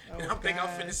Timothy and I'm thinking I'm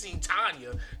finna see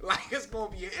Tanya. Like, it's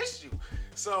going to be an issue.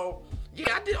 So,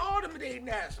 yeah, I did all them dating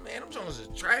apps, man. Them joints is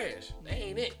trash. They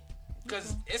ain't it.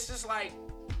 Because it's just like,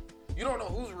 you don't know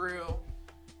who's real.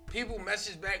 People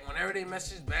message back whenever they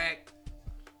message back.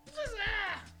 Just,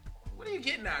 What are you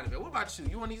getting out of it? What about you?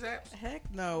 You on these apps? Heck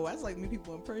no. I just like meet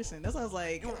people in person. That's why I was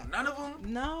like. You on none of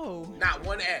them? No. Not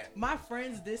one app. My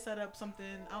friends did set up something.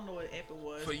 I don't know what app it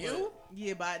was. For you?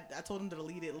 Yeah, but I told them to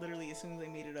delete it literally as soon as they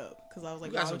made it up. Because I was like,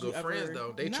 you got why some would good you friends ever...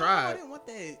 though. They no, tried. I didn't want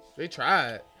that. They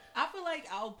tried. I feel like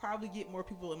I'll probably get more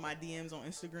people in my DMs on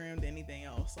Instagram than anything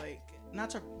else. Like, not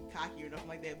to be cocky or nothing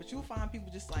like that, but you'll find people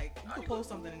just like, you can post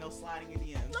something and they'll slide in your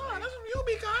DMs. No, like, you'll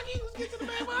be cocky. Let's get to the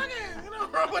back pocket. You know,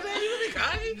 bro, but then you be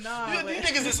cocky. Nah, you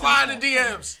niggas is sliding the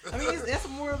DMs. I mean, that's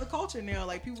more of the culture now.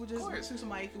 Like, people just shoot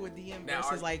somebody through a DM now,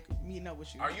 versus like meeting up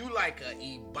with you. Are you like a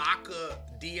Ibaka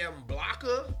DM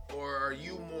blocker, or are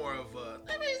you more of a,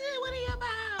 let me see what he about?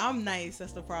 I'm nice.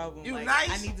 That's the problem. You like, nice?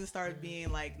 I need to start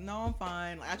being like, no, I'm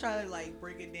fine. Like, I try to like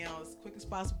break it down as quick as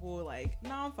possible. Like,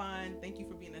 no, I'm fine. Thank you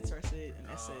for being interested, and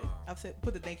that's it. I've said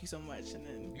put the thank you so much, and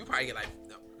then you probably get like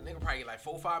a nigga probably get like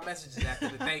 4 or 5 messages after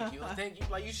the thank you. Thank you.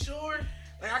 Like, you sure?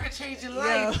 Like, I could change your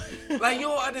life. Like, you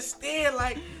don't understand.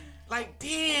 Like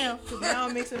damn. So now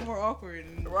it makes it more awkward,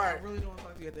 and right. I really don't want to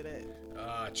talk to you after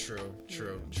that.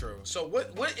 True. So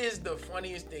what is the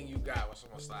funniest thing you got when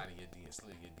someone slide in your DMs?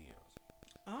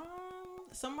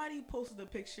 Somebody posted a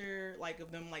picture like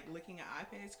of them like licking an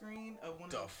iPad screen of one.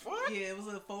 The of fuck? Yeah, it was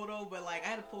a photo, but like I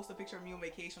had to post a picture of me on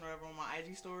vacation or whatever on my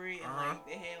IG story, and like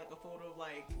they had like a photo of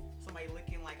like somebody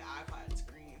licking like an iPad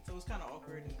screen, so it was kind of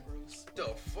awkward and gross.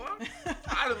 The fuck?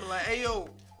 I'd have been like, hey yo,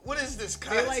 what is this?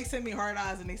 They like sent me hard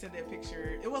eyes and they sent that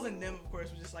picture. It wasn't them, of course,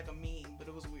 it was just like a meme, but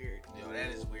it was weird. Yo,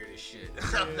 that is weird as shit.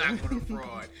 I'm not gonna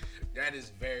fraud. That is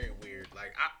very weird.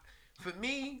 Like for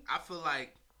me, I feel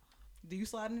like. Do you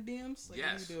slide in the DMs? Like,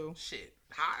 yes. What do you do? Shit.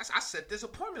 I set this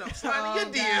appointment up. Slide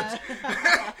in your DMs.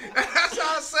 That's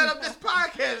how I set up this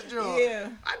podcast, Joe. Yeah.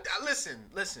 I listen.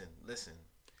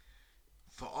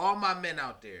 For all my men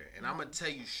out there, and I'm going to tell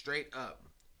you straight up,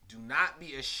 do not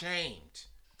be ashamed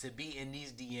to be in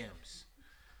these DMs.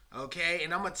 Okay?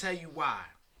 And I'm going to tell you why.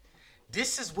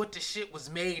 This is what the shit was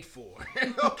made for.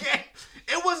 Okay?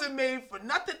 It wasn't made for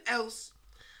nothing else.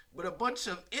 But a bunch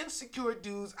of insecure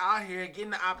dudes out here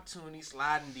getting the opportunity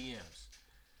sliding DMs.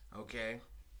 Okay?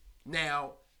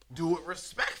 Now, do it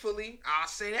respectfully. I'll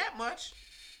say that much.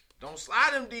 Don't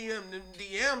slide them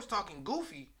DMs talking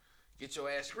goofy. Get your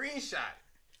ass screenshot.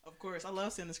 Of course. I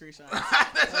love sending screenshots.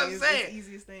 That's what I'm saying. It's the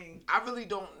easiest thing. I really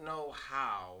don't know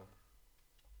how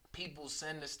people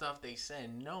send the stuff they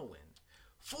send knowing.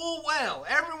 Full well,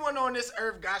 everyone on this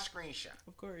earth got screenshot.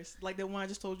 Of course. Like the one I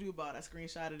just told you about, I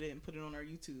screenshotted it and put it on our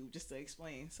YouTube just to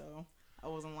explain. So I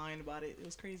wasn't lying about it. It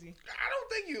was crazy. I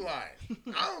don't think you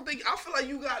lying. I feel like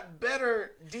you got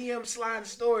better DM sliding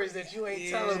stories that you ain't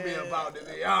telling me about, to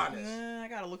be honest. I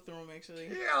gotta look through them, actually.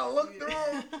 You gotta look through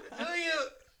them? Do you?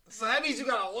 So that means you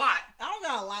got a lot. I don't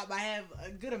got a lot, but I have a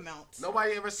good amount.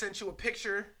 Nobody ever sent you a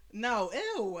picture? No,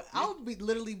 ew. I'll be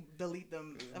literally delete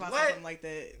them if I saw something like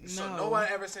that. No. So no one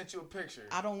ever sent you a picture?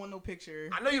 I don't want no picture.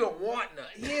 I know you don't want none.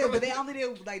 Yeah, but they only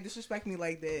did like disrespect me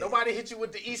like that. Nobody hit you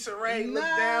with the Issa Rae, no. Look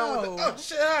down with the, oh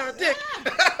shit, dick.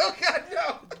 Oh God,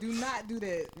 no. Do not do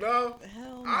that. No.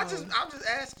 Hell no. I'm just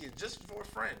asking, just for a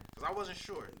friend, because I wasn't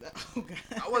sure. Oh God.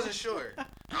 I wasn't sure.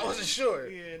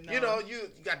 Yeah, no. You know, you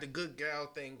got the good gal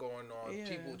thing going on. Yeah.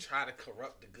 People try to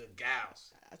corrupt the good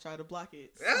gals. I try to block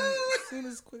it as soon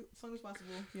as possible,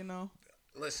 you know.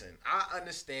 Listen, I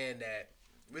understand that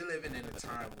we're living in a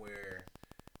time where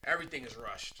everything is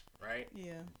rushed, right?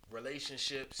 Yeah.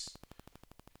 Relationships,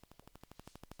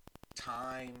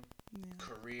 time,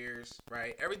 careers,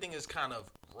 right? Everything is kind of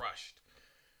rushed.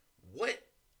 What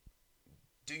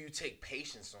do you take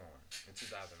patience on in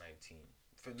 2019?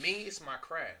 For me, it's my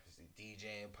craft. It's the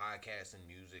DJing, podcasting,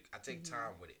 music. I take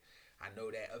time with it. I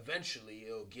know that eventually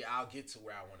I'll get to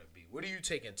where I want to be. What are you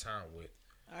taking time with?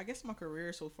 I guess my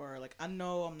career so far, like I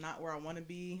know I'm not where I want to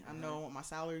be. I know I want my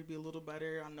salary to be a little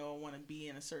better. I know I want to be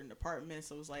in a certain department.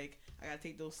 So it's like I gotta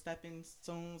take those stepping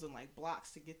stones and like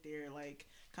blocks to get there. Like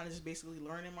kind of just basically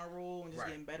learning my role and just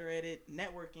getting better at it.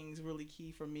 Networking is really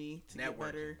key for me to get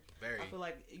better. I feel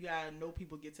like you gotta know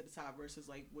people get to the top versus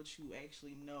like what you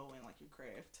actually know and like your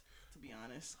craft. To be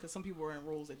honest, because some people are in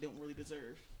roles that don't really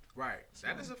deserve. Right.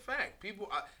 That is a fact.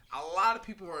 People, a lot of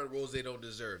people are in roles they don't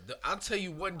deserve. I'll tell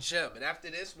you one gem, and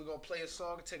after this, we're going to play a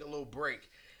song and take a little break,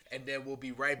 and then we'll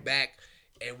be right back,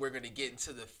 and we're going to get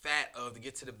into the fat of the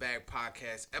Get to the Bag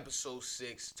podcast, episode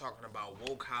 6, talking about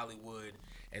woke Hollywood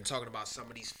and talking about some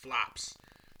of these flops.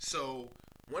 So,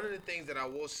 one of the things that I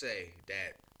will say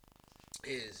that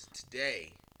is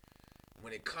today,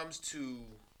 when it comes to,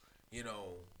 you know,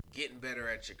 getting better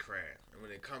at your craft, and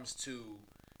when it comes to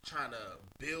trying to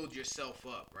build yourself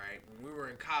up, right? When we were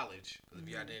in college, because if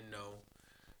y'all didn't know,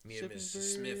 Me and Mr.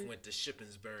 Smith went to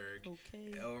Shippensburg.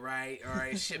 Okay. All right.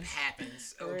 Ship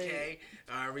happens. Okay.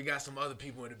 All right. We got some other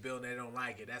people in the building that don't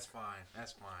like it. That's fine.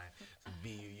 Some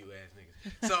BUU ass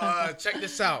niggas. So check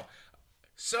this out.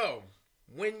 So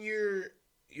when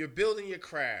you're building your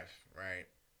craft, right,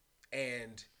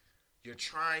 and you're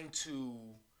trying to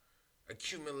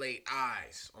accumulate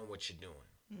eyes on what you're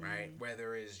doing, right?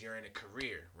 Whether it's you're in a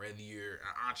career, whether you're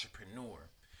an entrepreneur.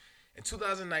 In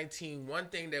 2019, one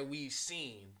thing that we've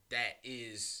seen that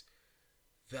is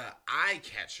the eye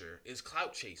catcher is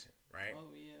clout chasing, right?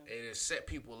 Oh, yeah. It has set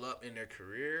people up in their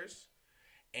careers,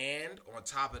 and on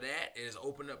top of that, it has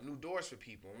opened up new doors for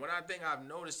people. And one thing I've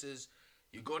noticed is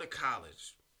you go to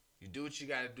college, you do what you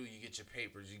got to do, you get your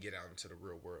papers, you get out into the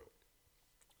real world.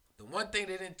 The one thing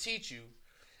they didn't teach you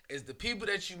is the people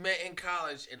that you met in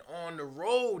college and on the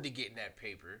road to getting that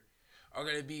paper are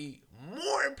going to be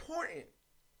more important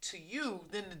to you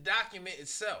than the document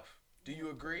itself. Do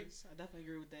you agree? I definitely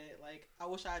agree with that. Like, I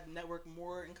wish I'd networked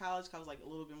more in college because I was like a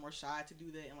little bit more shy to do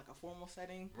that in like a formal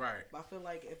setting. Right. But I feel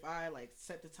like if I like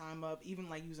set the time up, even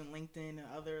like using LinkedIn and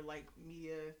other like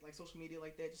media, like social media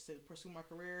like that, just to pursue my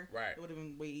career, right, it would have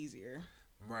been way easier.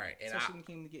 Right. And especially when it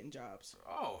came to getting jobs.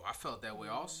 Oh, I felt that way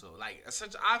also. Like,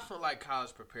 essentially, I feel like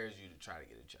college prepares you to try to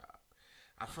get a job.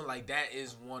 I feel like that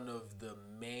is one of the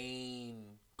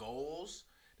main goals.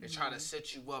 They try to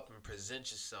set you up and present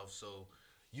yourself so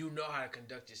you know how to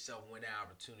conduct yourself when that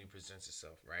opportunity presents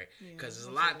itself, right? Because there's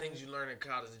a lot of things you learn in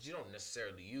college that you don't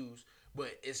necessarily use,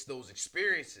 but it's those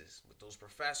experiences with those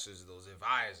professors, those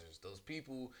advisors, those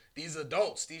people, these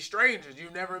adults, these strangers you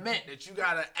never met that you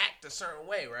got to act a certain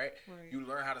way, right? You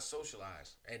learn how to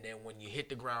socialize. And then when you hit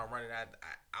the ground running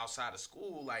outside of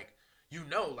school, like, you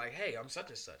know, like, hey, I'm such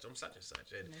and such.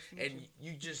 And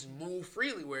you just move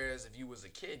freely. Whereas if you was a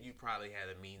kid, you probably had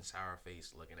a mean, sour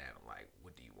face looking at them like,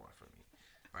 what do you want from me?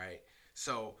 Right?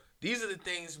 So these are the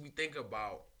things we think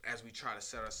about as we try to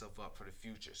set ourselves up for the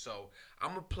future. So I'm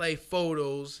going to play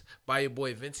Photos by your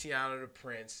boy Vinciano the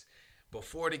Prince.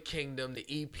 Before the Kingdom, the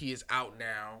EP is out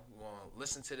now. We're going to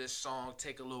listen to this song,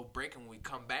 take a little break, and when we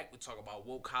come back, we'll talk about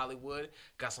Woke Hollywood.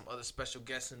 Got some other special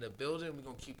guests in the building. We're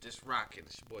going to keep this rocking.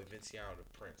 It's your boy Vinciano the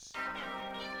Prince.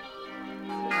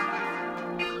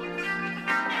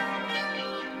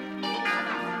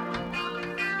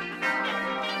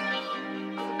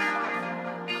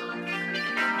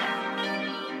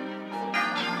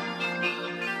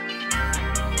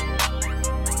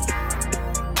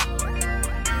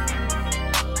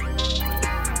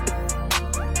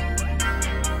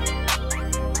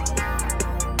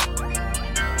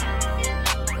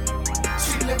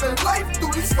 Life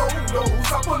through these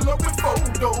photos, I pull up with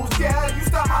photos. Yeah, I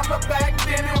used to holler back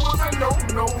then, it was a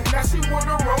no-no. Now she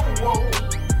wanna roll.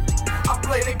 I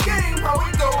play the game, how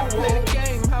it go.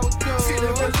 She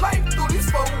living life through these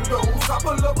photos, I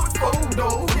pull up with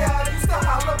photos. Yeah, I used to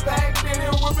holler back then,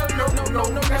 it was a no-no.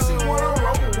 Now she wanna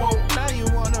roll. Now you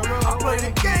wanna roll. I play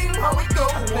the game, how it go.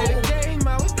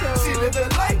 She living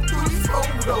life through these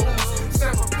photos.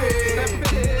 Sample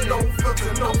pig, no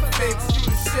filter, no fakes, you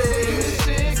the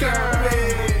shit. Sample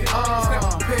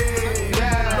pig,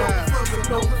 no filter,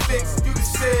 no fakes, you the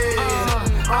shit.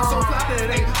 I'm so fly that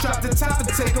they drop the top and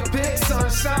take a pic.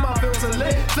 Sunshine, my filter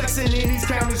lit. Flexing in these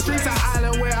county streets, an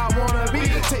island where I wanna be.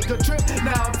 Take a trip,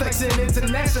 now I'm flexing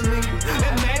internationally.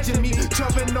 Imagine me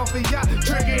jumping off a yacht,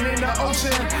 drinking in the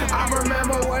ocean. I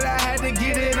remember what I had to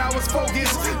get it, I was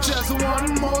focused. Just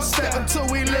one more step until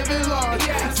we live in large.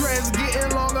 Dreads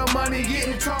getting longer, money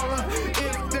getting taller.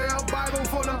 If there's a Bible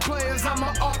for the players, I'm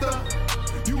an author.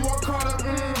 You work harder,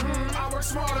 I work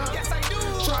smarter. Yes, I do.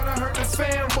 Try to hurt this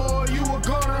fanboy, you a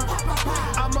goner.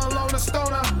 I'm a loner,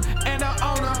 stoner, and a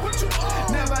owner.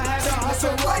 Never had to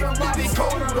hustle, Life through these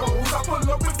photos, I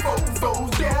pull up with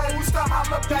photos. Yeah, I used to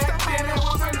holler back then, it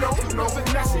was a no-no.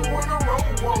 Now she wanna roll.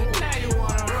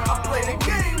 I play the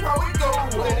game, how it go.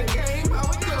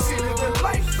 She living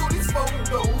life through these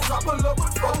photos, I pull up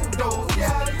with photos.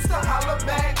 Yeah, I used to holler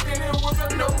back then, it was a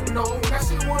no-no. Now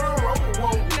she wanna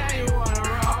roll.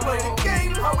 I play the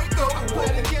game, how it go.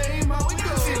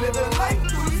 She living life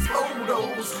through these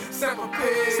photos. Sample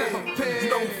pig,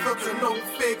 no filter, no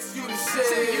fix, you the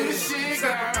shit.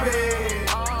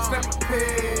 Sample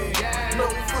pig, no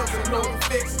filter, no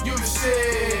fix, you the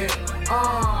shit.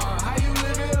 How you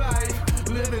living life?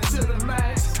 Living to the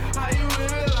max. How you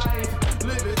living life?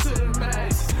 Living to the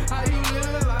max. How you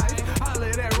living life? I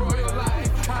live that royal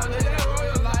life. I live that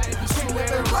royal life. She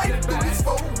living life through these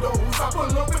photos, I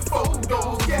pull up with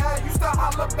photos. Yeah, I used to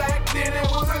holler back then, it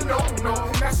was a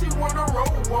no-no. Now she wanna roll.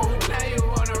 Now you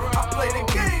wanna roll. I play the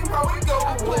game, how it go.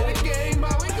 Play the game,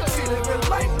 how we go. She living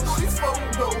life through these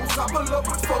photos, I pull up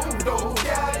with photos. photos.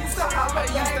 Yeah, I used to holler back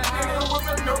then, it was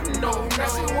a no. Now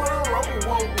she wanna roll.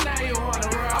 Now you wanna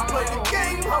roll. I play the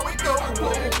game, how it go.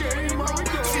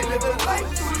 She live a life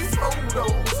through these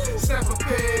photos. Snap a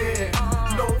pic,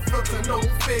 no filter, no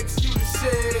fix, you the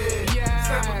shit. Yeah.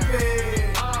 Snap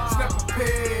a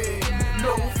pic,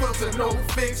 no filter, no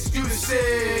fix, you the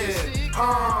shit.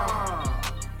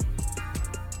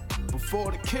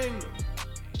 Before the kingdom.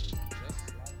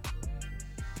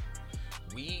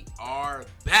 We are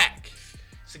back.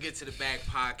 To get to the Bag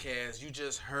podcast, you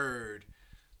just heard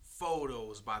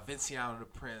Photos by Vinciano the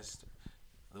Prince,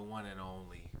 the one and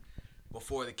only.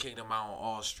 Before the Kingdom out on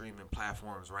all streaming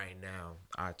platforms right now,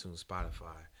 iTunes,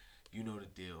 Spotify. You know the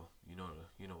deal. You know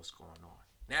what's going on.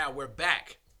 Now we're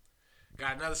back.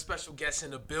 Got another special guest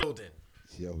in the building.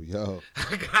 Yo.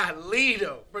 I got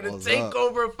Lido for the What's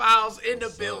Takeover Files in the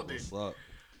What's building. Up? What's up?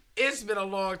 It's been a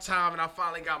long time, and I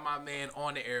finally got my man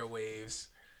on the airwaves.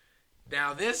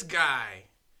 Now, this guy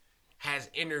has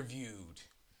interviewed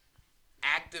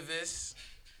activists,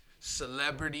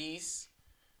 celebrities,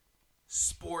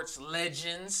 sports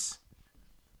legends,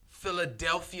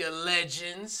 Philadelphia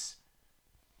legends,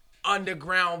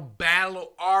 underground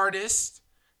battle artists,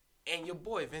 and your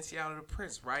boy, Vinciano the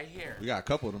Prince, right here. We got a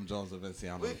couple of them Jones of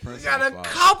Vinciano the Prince. We got a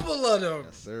couple of them.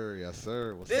 Yes,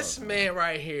 sir. What's This up, man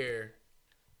right here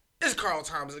is Carl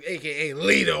Thomas, a.k.a.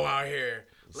 Lido out here.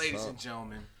 Ladies up? and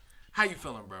gentlemen, how you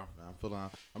feeling, bro?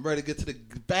 I'm ready to get to the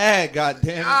bag, goddammit.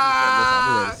 Listen,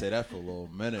 I'm ready to say that for a little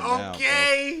minute now.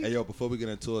 Okay. Hey, yo, before we get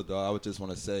into it, dog, I would just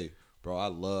want to say, bro, I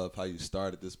love how you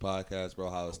started this podcast, bro,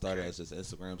 how it started as just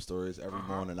Instagram stories. Every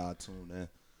morning I tune in.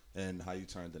 And how you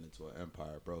turned it into an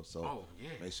empire, bro. So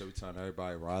make sure we turn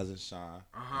everybody rise and shine.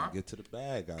 And get to the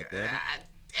bag, goddammit.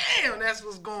 Damn, that's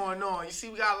what's going on. You see,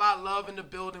 we got a lot of love in the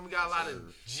building. We got a lot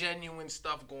of genuine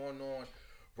stuff going on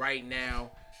right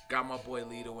now. Got my boy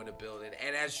Lido in the building.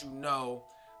 And as you know,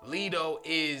 Lido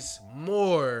is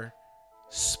more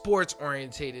sports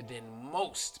orientated than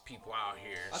most people out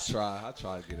here. I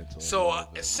try to get into it. So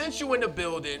since you in the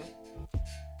building,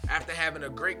 after having a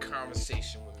great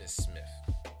conversation with Miss Smith,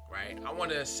 right? I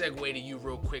want to segue to you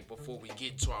real quick before we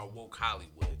get to our woke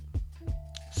Hollywood.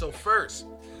 So first,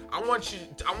 I want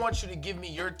you to give me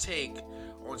your take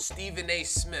on Stephen A.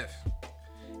 Smith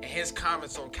and his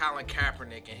comments on Colin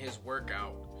Kaepernick and his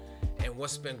workout and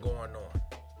what's been going on.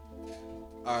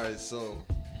 All right, so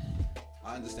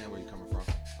I understand where you're coming from.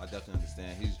 I definitely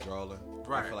understand. He's drawing.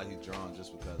 Right. I feel like he's drawing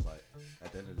just because, like,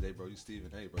 at the end of the day, bro, you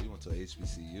Stephen A. Bro, you went to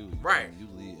HBCU. Right. You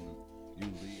leading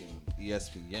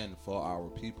ESPN for our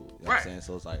people. You know what I'm saying?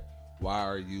 So it's like, why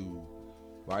are you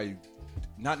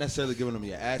not necessarily giving him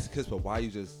your ass kiss, but why are you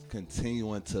just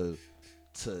continuing to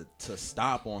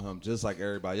stop on him just like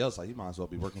everybody else? Like, you might as well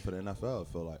be working for the NFL,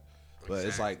 I feel like. But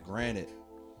It's like, granted,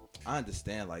 I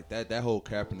understand, like, that whole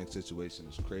Kaepernick situation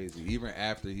is crazy. Even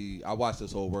after I watched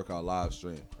this whole workout live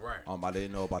stream. Right. I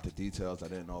didn't know about the details. I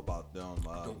didn't know about them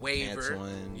the waiver,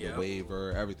 canceling, the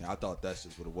waiver, everything. I thought that's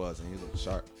just what it was, and he looked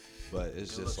sharp. But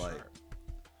it's just like, sharp.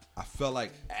 I felt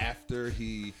like after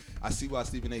I see why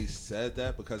Stephen A. said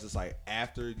that, because it's like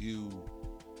after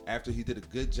he did a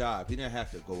good job, he didn't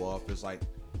have to go off. It's like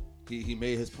he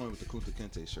made his point with the Kunta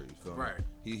Kinte shirt. You feel me? Right.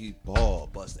 He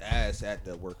balled, bust ass at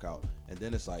the workout, and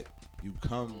then it's like you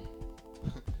come,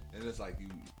 and it's like you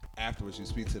afterwards you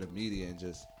speak to the media and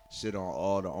just shit on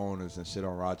all the owners and shit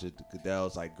on Roger Goodell.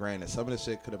 It's like, granted, some of the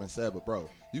shit could have been said, but bro,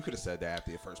 you could have said that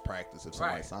after your first practice if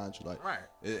somebody signed you. Like,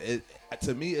 it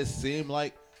to me, it seemed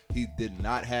like he did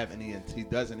not have he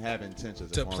doesn't have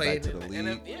intentions of going back to the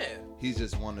league. He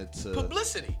just wanted to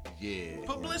publicity.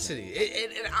 Publicity.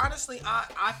 And honestly,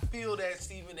 I feel that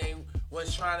Stephen A.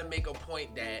 was trying to make a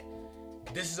point that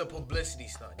this is a publicity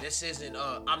stunt. This isn't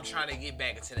I'm trying to get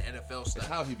back into the NFL stuff. It's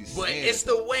how he be saying but it's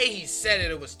the way he said it.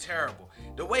 It was terrible.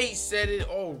 The way he said it,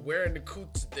 wearing the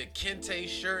Kinte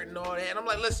shirt and all that. And I'm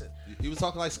like, listen. He was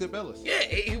talking like Skip Bayless. Yeah,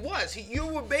 he was. You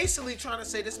were basically trying to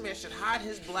say this man should hide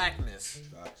his blackness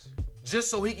just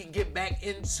so he can get back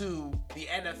into the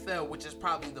NFL, which is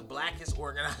probably the blackest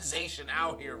organization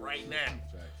out here right now.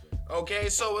 Okay,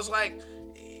 so it's like,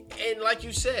 and like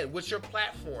you said, with your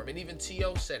platform, and even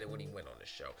T.O. said it when he went on the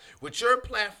show, with your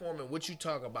platform and what you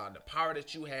talk about and the power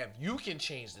that you have, you can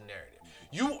change the narrative.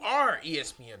 You are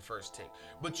ESPN First Take,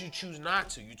 but you choose not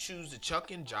to. You choose to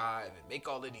chuck and jive and make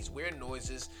all of these weird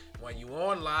noises when you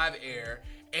on live air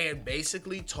and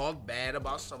basically talk bad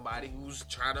about somebody who's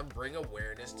trying to bring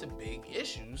awareness to big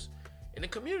issues in the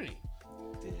community.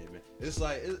 Yeah, man. It's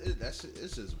like,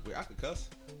 it's just weird. I could cuss.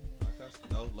 cuss?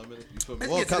 No, limited. You feel me?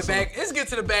 Let's get to the bag. Let's get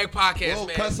to the bag podcast, We'll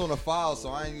man. cuss on the file, so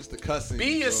I ain't used to cussing. Be you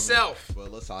feel me? yourself.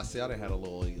 But listen, I see I done had a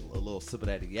little sip of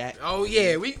that yak. Oh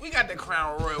yeah, we got the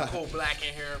Crown Royal Cold Black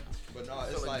in here. But no,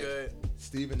 it's Feeling like good.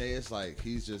 Stephen A. It's like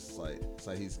he's just like it's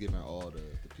like he's giving all the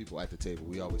people at the table.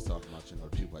 We always talk about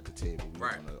the people at the table. We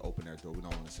Right. want to open their door. We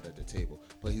don't want to sit at the table.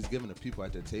 But he's giving the people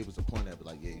at the tables a point that be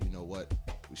like, yeah, you know what?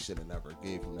 We should have never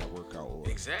gave him that workout. Or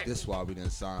Exactly. this is why we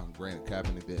didn't sign him. Granted,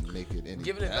 Kaepernick didn't make it any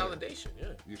Giving it better. validation, yeah.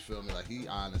 You feel me? Like he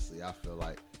honestly, I feel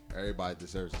like everybody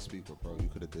deserves to speak. But bro, you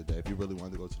could have did that if you really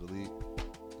wanted to go to the league.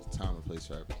 It's time and place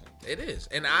for everything. It is.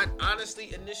 And I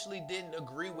honestly initially didn't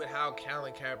agree with how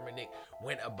Colin Kaepernick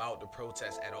went about the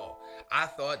protest at all. I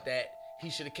thought that he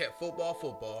should have kept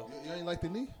football. You ain't like the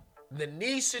knee? The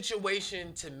knee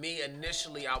situation, to me,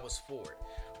 initially, I was for it.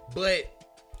 But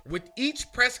with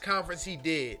each press conference he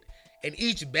did and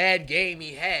each bad game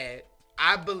he had,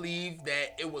 I believe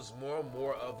that it was more and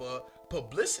more of a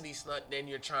publicity stunt than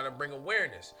you're trying to bring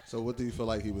awareness. So what do you feel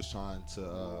like he was trying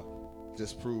to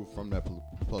disprove from that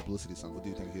publicity stunt? What do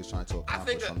you think he was trying to I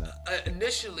accomplish think from that?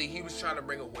 Initially he was trying to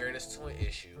bring awareness to an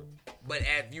issue, but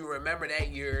if you remember that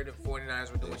year, the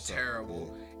 49ers were doing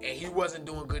terrible, and he wasn't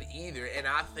doing good either, and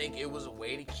I think it was a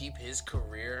way to keep his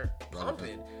career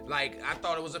pumping. Like, I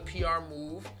thought it was a PR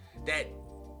move that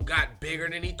got bigger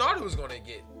than he thought it was going to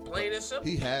get, plain and simple.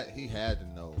 He had to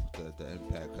know the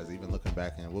impact, because even looking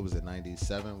back in, what was it,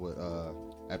 97 with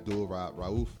Abdul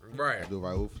Rauf? Right. Abdul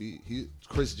Rauf, he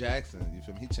Chris Jackson, you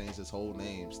feel me? He changed his whole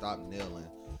name, stopped kneeling,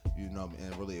 you know,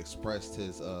 and really expressed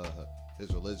his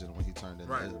religion when he turned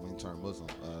when he turned Muslim,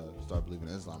 started believing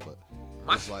in Islam. But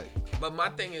it's like, but my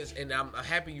thing is, and I'm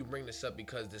happy you bring this up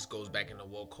because this goes back into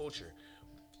woke culture.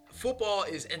 Football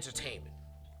is entertainment.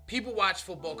 People watch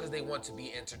football because they want to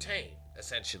be entertained,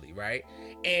 essentially, right?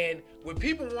 And when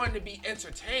people want to be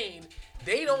entertained,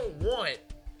 they don't want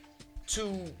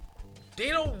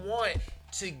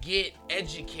to get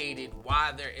educated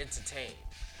while they're entertained.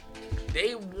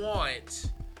 They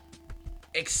want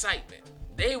excitement.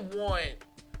 They want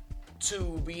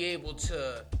to be able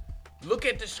to look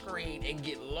at the screen and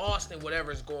get lost in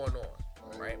whatever's going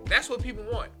on, right? That's what people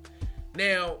want.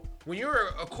 Now, when you're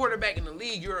a quarterback in the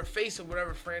league, you're a face of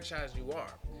whatever franchise you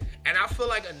are. And I feel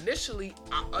like initially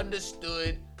I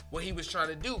understood what he was trying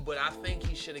to do, but I think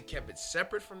he should have kept it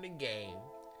separate from the game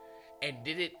and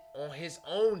did it on his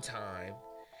own time.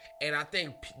 And I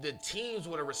think the teams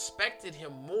would have respected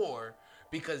him more,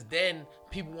 because then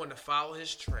people wanted to follow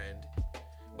his trend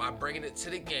by bringing it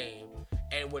to the game,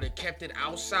 and would have kept it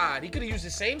outside. He could have used the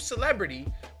same celebrity,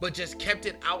 but just kept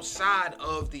it outside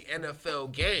of the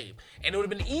NFL game. And it would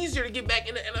have been easier to get back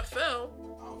in the NFL.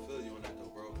 I don't feel you on that though,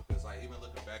 bro. Because like even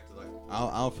looking back to like,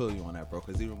 I don't feel you on that, bro.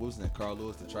 Because even what was that, Carl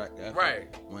Lewis, the track athlete,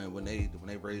 Right. When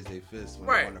they raised their fist when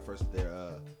Right. they won the first their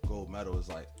gold medal, was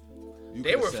like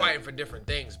They were fighting for different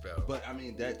things, bro. But I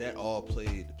mean that all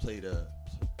played a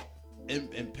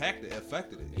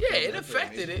affected it. Yeah, You it know,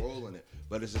 affected made a it. role in it.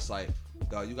 But it's just like,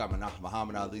 dog, you got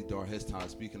Muhammad Ali during his time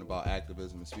speaking about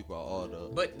activism and speaking about all the.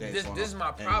 But things this going is on. my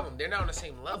And- problem. They're not on the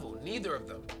same level. Neither of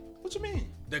them. What you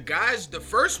mean, The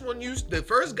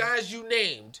first guys you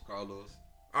named, Carl Lewis?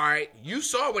 all right, you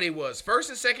saw what he was. First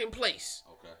and second place.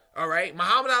 Okay. All right.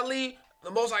 Muhammad Ali,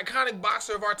 the most iconic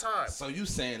boxer of our time. So you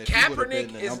saying if he would have been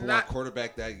Kaepernick the is number not- one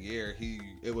quarterback that year,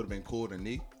 it would have been cool to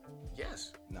knee?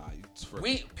 Yes. Nah, you.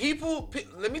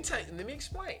 Let me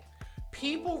explain.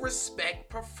 People respect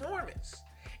performance.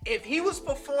 If he was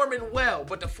performing well,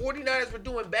 but the 49ers were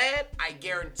doing bad, I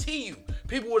guarantee you,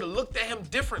 people would have looked at him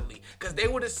differently, because they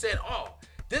would have said, oh,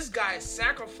 this guy is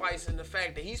sacrificing the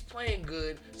fact that he's playing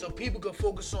good so people can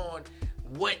focus on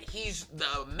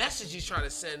the message he's trying to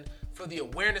send for the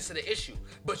awareness of the issue.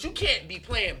 But you can't be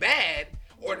playing bad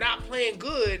or not playing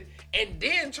good and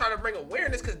then try to bring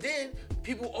awareness, because then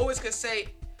people always can say,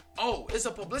 oh, it's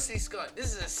a publicity stunt.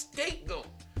 This is a scapegoat.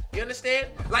 You understand?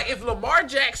 Like if Lamar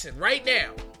Jackson right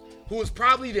now, who is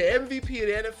probably the MVP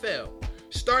of the NFL,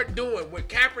 start doing what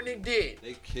Kaepernick did,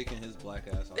 They kicking his black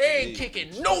ass out. they ain't kicking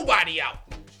nobody out.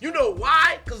 You know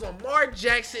why? Because Lamar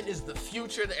Jackson is the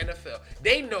future of the NFL.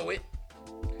 They know it.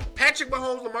 Patrick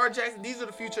Mahomes, Lamar Jackson, these are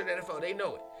the future of the NFL. They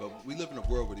know it. But we live in a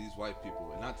world where these white people,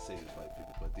 and not to say these white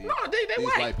people, but these, No, they these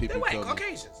white. people, They white, feel me?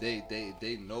 Caucasians.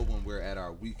 They know when we're at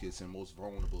our weakest and most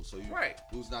vulnerable. So Right.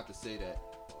 Who's not to say that?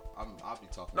 I'll be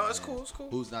talking. No, to it's man. cool, it's cool.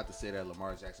 Who's not to say that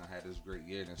Lamar Jackson had this great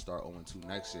year and then start 0-2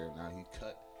 next year? Now he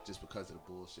cut just because of the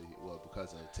bullshit.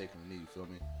 Because of taking the knee. You feel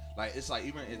me? Like it's like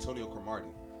even Antonio Cromartie.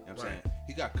 You know what I'm saying?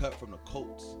 He got cut from the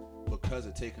Colts because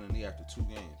of taking a knee after 2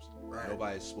 games. Right.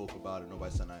 Nobody spoke about it.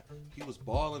 Nobody said nothing. He was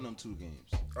balling them 2 games.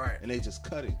 Right. And they just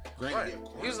cut him. Right.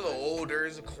 He was a little older.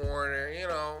 He's a corner, you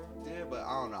know. Yeah, but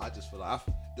I don't know. I just feel like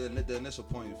the initial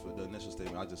point for the initial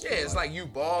statement. I just feel it's like you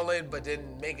balling, but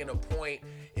then making a point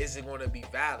isn't going to be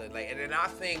valid. Like, and then I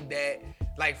think that,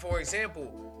 like, for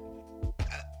example,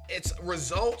 it's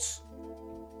results.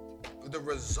 The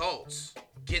results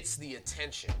gets the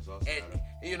attention, and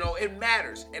you know it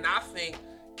matters. And I think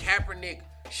Kaepernick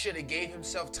should have gave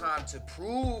himself time to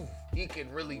prove he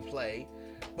can really play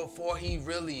before he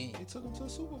took him to a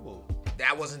Super Bowl.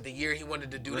 That wasn't the year he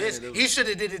wanted to do this. He should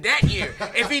have did it that year.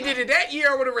 If he did it that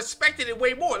year, I would have respected it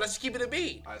way more. Let's keep it a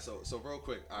beat. All right, so real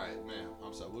quick. All right, man.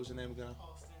 I'm sorry. What was your name again?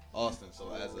 Austin.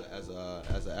 So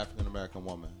as an African American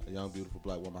woman, a young beautiful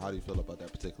black woman, how do you feel about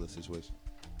that particular situation?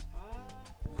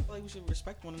 I feel like we should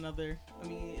respect one another. I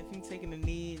mean, if he's taking the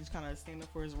knee and just kind of stand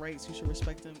up for his rights, we should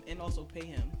respect him and also pay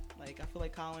him. Like, I feel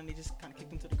like Colin, they just kind of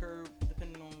kicked him to the curb,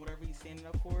 depending on whatever he's standing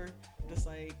up for. Just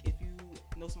like, if you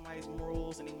know somebody's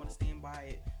morals and they want to stand by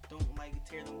it, don't, like,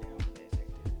 tear them down for that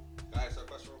sector. Can I ask you a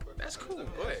question real quick? That's cool.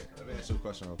 Go ahead. Let me ask you a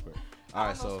question real quick. All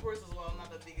right, so. Sports as well. I'm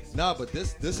not the biggest. No, but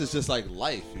this is just like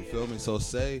life. You feel me? So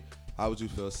how would you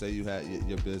feel? Say you had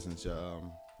your business, your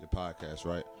podcast,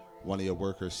 right? One of your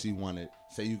workers, she wanted,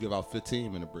 say you give out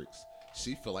 15-minute breaks.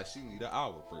 She feel like she need an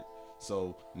hour break.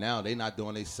 So now they not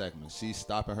doing their segments. She's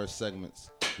stopping her segments,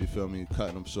 you feel me,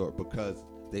 cutting them short because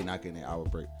they not getting an hour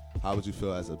break. How would you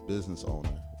feel as a business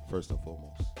owner, first and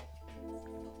foremost?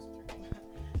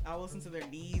 I listen to their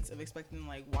needs of expecting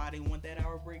like why they want that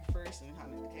hour break first and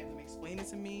kind of have them explain it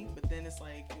to me. But then it's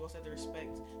like you also have to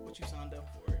respect what you signed up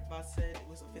for. If I said it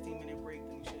was a 15-minute break,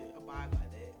 then you should abide by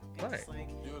that. And it's like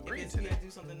You agree if to we that.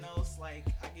 do something else, like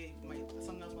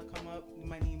something else might come up, you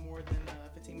might need more than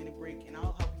a 15-minute break, and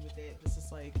I'll help you with that. It's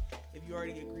just like if you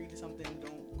already agreed to something,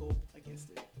 don't go against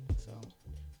it. So.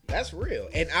 That's real.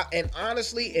 And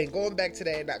honestly, and going back to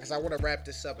that, because I want to wrap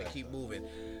this up and keep moving.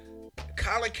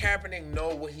 Colin Kaepernick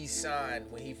know what he signed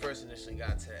when he first initially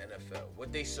got into the NFL,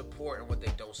 what they support and what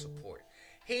they don't support.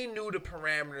 He knew the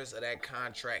parameters of that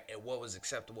contract and what was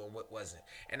acceptable and what wasn't.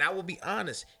 And I will be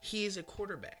honest, he is a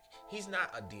quarterback. He's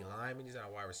not a D lineman. He's not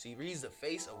a wide receiver. He's the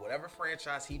face of whatever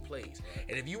franchise he plays.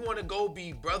 And if you want to go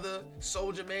be brother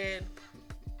soldier man,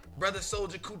 brother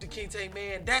soldier Kunta Kinte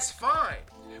man, that's fine.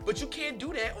 But you can't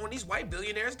do that on these white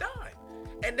billionaires' dime.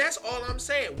 And that's all I'm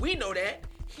saying. We know that.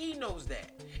 He knows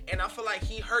that. And I feel like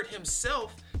he hurt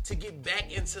himself to get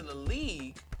back into the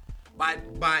league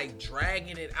by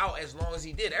dragging it out as long as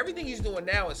he did. Everything he's doing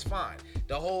now is fine.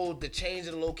 The change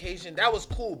of the location, that was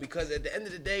cool because at the end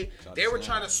of the day, they were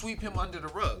trying to sweep him under the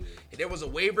rug. And there was a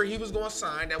waiver he was going to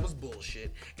sign that was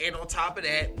bullshit. And on top of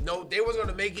that, no, they was going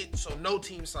to make it so no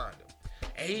team signed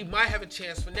him. And he might have a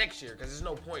chance for next year because there's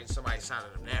no point in somebody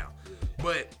signing him now.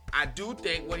 But I do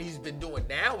think what he's been doing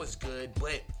now is good,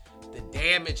 but the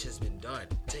damage has been done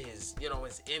to his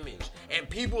image. And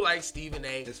people like Stephen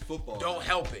A. His football don't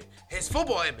help it. His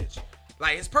football image.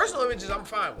 Like, his personal images I'm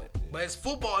fine with. But his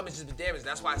football image has been damaged.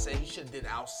 That's why I say he should have did it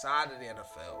outside of the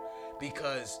NFL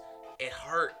because it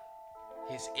hurt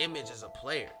his image as a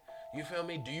player. You feel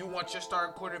me? Do you want your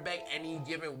starting quarterback any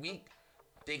given week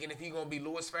thinking if he going to be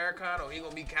Louis Farrakhan or he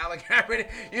going to be Colin Kaepernick?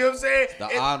 You know what I'm saying?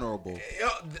 The honorable.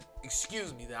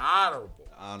 Excuse me, the honorable.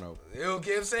 Honorable. You know what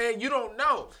I'm saying? You don't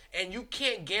know. And you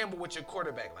can't gamble with your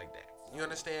quarterback like that. You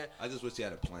understand? I just wish he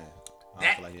had a plan.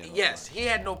 He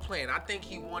had no plan. I think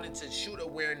he wanted to shoot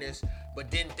awareness, but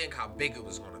didn't think how big it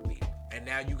was going to be. And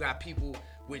now you got people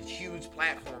with huge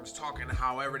platforms talking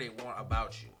however they want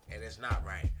about you, and it's not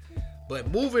right. But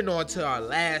moving on to our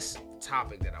last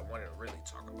topic that I wanted to really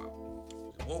talk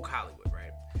about, woke Hollywood,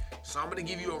 right? So I'm going to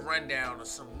give you a rundown of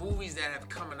some movies that have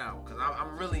coming out, because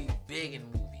I'm really big in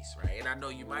movies, right? And I know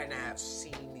you might not have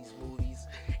seen these movies,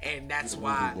 and that's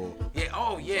why. Yeah,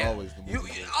 oh yeah. Always the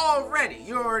movie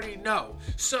you already know.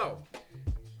 So,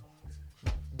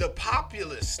 the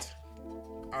populist,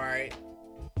 all right,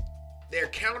 they're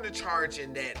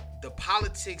countercharging that the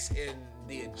politics and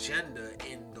the agenda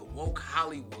in the woke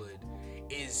Hollywood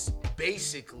is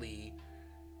basically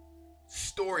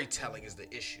storytelling is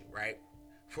the issue, right?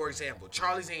 For example,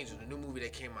 Charlie's Angels, the new movie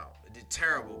that came out, it did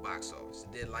terrible box office.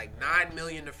 It did like $9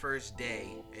 million the first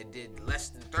day. It did less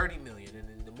than $30 million, and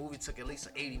then the movie took at least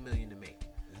 $80 million to make.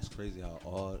 It's crazy how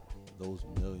all those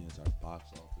millions are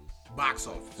box office. Box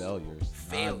office. Failures.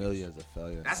 9 million is a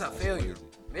failure. That's a failure.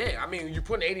 Crazy. Yeah, I mean, you're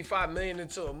putting $85 million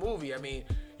into a movie. I mean,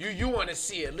 you want to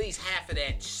see at least half of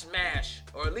that smash,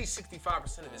 or at least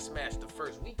 65% of it smash the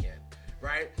first weekend,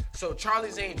 right? So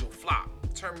Charlie's Angel, flop.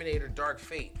 Terminator Dark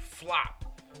Fate, flop.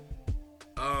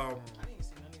 I didn't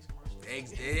see none of these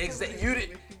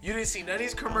commercials. You didn't see none of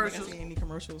these I commercials. didn't see any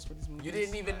commercials for these movies. You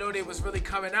didn't even know they was really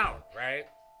coming out, right?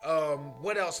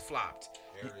 What else flopped?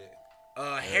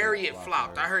 Harriet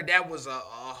flopped. I heard that was a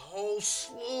whole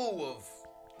slew of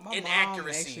My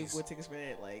inaccuracies. mom actually would take us for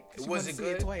that. Like, she Was went to it see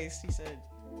good? it twice. She said,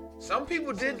 Some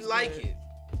people did was like good. it,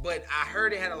 but I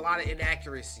heard it had a lot of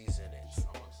inaccuracies in it.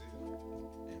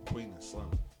 And Queen and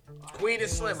Slim. Queen and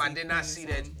didn't Slim, wanna I see did not Queen see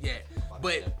and that Slim. yet.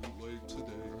 But Bootleg today.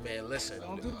 man, listen,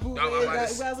 "Don't do No, I'm bootleg. about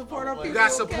You to guys support our we people. got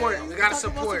okay? support. We gotta Talk about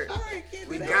support. You can't do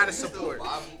We that. gotta Still support.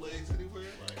 buy bootlegs anywhere?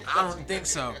 Like, I don't think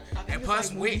so. think And it's plus,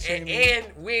 like we movie and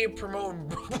shaming. we ain't promoting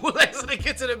bootlegs to the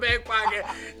Get to the Bag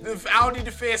podcast. I don't need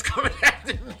the fans coming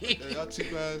after me. yeah, y'all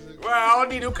cheap ass. Well, I don't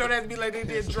need them coming after me like they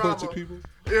did Support drama. your people.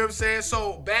 You know what I'm saying?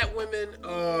 So,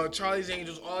 Batwomen, Charlie's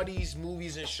Angels, all these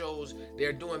movies and shows,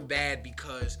 they're doing bad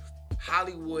because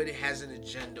Hollywood has an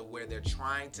agenda where they're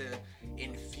trying to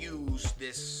infuse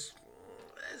this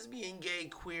lesbian, gay,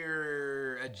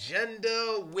 queer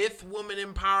agenda with woman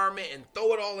empowerment and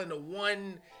throw it all into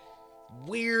one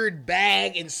weird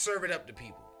bag and serve it up to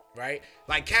people, right?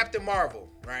 Like Captain Marvel,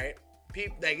 right?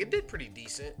 People, like, it did pretty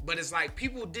decent, but it's like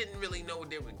people didn't really know what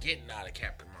they were getting out of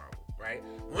Captain Marvel, right?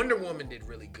 Wonder Woman did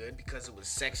really good because it was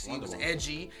sexy, it was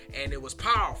edgy, and it was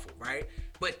powerful, right?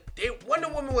 But Wonder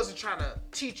Woman wasn't trying to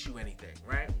teach you anything,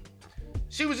 right?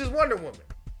 She was just Wonder Woman,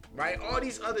 right? All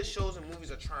these other shows and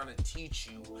movies are trying to teach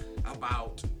you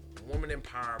about woman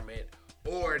empowerment,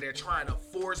 or they're trying to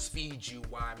force feed you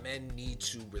why men need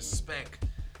to respect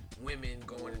women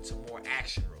going into more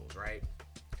action roles, right?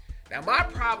 Now, my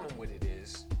problem with it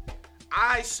is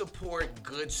I support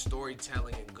good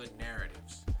storytelling and good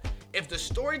narratives. If the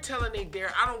storytelling ain't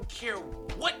there, I don't care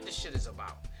what the shit is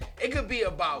about. It could be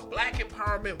about black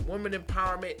empowerment, women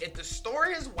empowerment. If the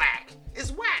story is whack,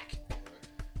 it's whack.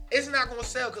 It's not gonna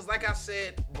sell because, like I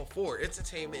said before,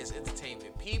 entertainment is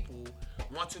entertainment. People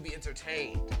want to be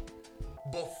entertained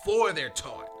before they're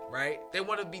taught, right? They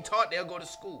want to be taught, they'll go to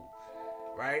school,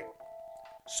 right?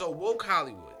 So, woke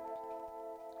Hollywood.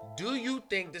 Do you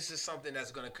think this is something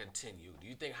that's going to continue? Do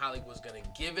you think Hollywood's going to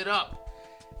give it up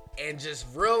and just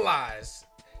realize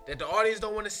that the audience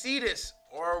don't want to see this?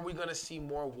 Or are we going to see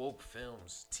more woke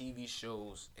films, TV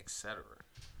shows, etc.?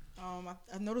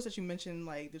 I noticed that you mentioned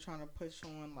like they're trying to push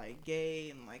on like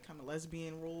gay and like kind of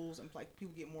lesbian roles, and like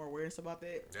people get more awareness about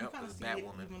that. You Yep, kind of see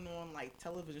Batwoman. it even on like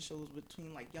television shows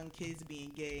between like young kids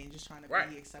being gay and just trying to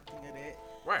Right. be accepting of that.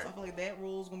 Right. So I feel like that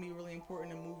role is gonna be really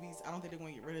important in movies. I don't think they're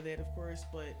gonna get rid of that, of course,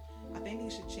 but I think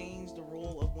they should change the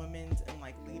role of women and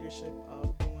like leadership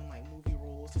of doing like movie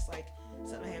roles. Just like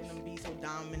instead of having them be so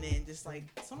dominant and just like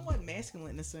somewhat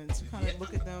masculine in a sense, you kind of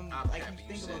look at them I'm like happy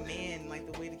you you think of a said that. man,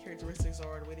 like the way the characteristics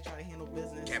are, the way they try to handle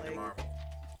business. Captain like, Marvel.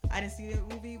 I didn't see that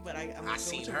movie, but I'm I gonna go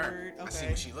seen with your her. word. Okay. I see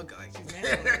what she look like. She's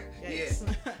masculine. Yeah, Yes.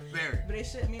 very. But they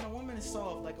should. I mean, a woman is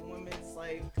soft. Like a woman's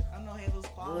like I don't know, have those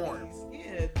qualities. Warm.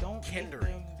 Yeah, don't Kindred.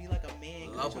 make them be like a man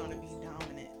 'cause Lovable. they're trying to be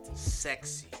dominant.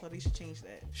 Sexy. So they should change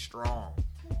that. Strong.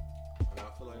 And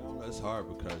I feel like I don't know, it's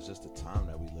hard because just the time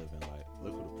that we live in. Like,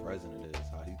 look who the president is,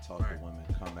 how he talk Right. to women,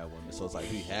 come at women. So it's like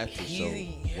we have to show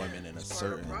women in a That's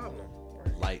part of the certain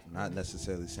problem. light, not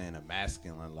necessarily saying a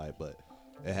masculine light, but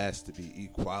it has to be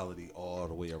equality all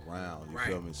the way around. You Right.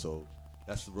 feel me? So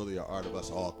that's really an art of us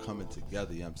all coming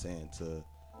together. You know what I'm saying? To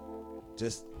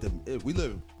just we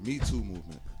live Me Too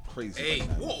movement crazy Hey, right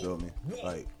now. whoa, You feel me? whoa,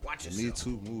 Like watch the Me yourself.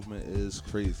 Too movement is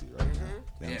crazy right now. You know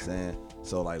what Yeah. I'm saying?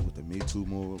 So like with the Me Too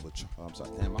movement, with I'm sorry,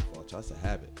 damn, my fault. That's a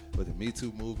habit. But the Me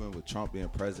Too movement with Trump being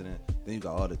president, then you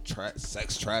got all the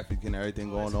sex trafficking and everything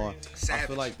going on. I Savage.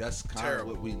 feel like that's kind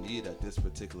Terrible. of what we need at this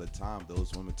particular time.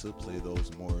 Those women to play those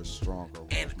more stronger roles,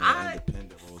 And more I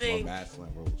independent roles, more think-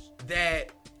 masculine roles.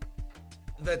 That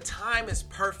the time is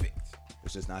perfect.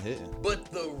 It's just not hitting.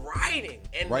 But the writing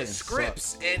and the Writing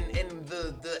scripts and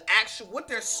the actual what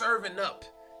they're serving up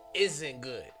isn't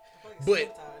good.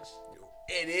 But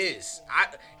it is.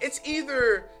 It's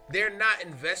either they're not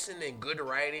investing in good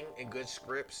writing and good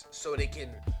scripts so they can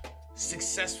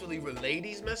successfully relay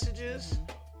these messages,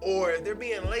 or they're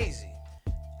being lazy.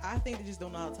 I think they just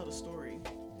don't know how to tell the story. I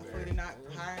feel like they're not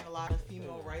hiring a lot of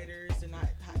female writers. They're not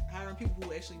hiring people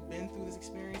who actually been through this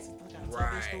experience to kind of tell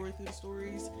their Right. story through the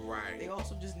stories. Right. They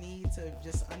also just need to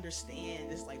just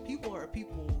understand this. Like people are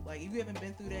people. Like if you haven't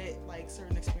been through that like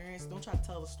certain experience, don't try to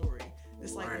tell the story.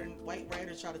 It's like Right. when white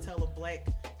writers try to tell a black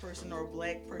person or a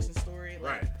black person's story.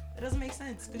 Like, Right. It doesn't make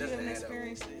sense because you Doesn't haven't add up.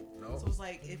 experienced it. No. So it's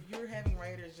like if you're having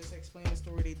writers just explain a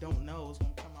story they don't know, it's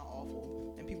gonna come out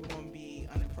awful, and people are gonna be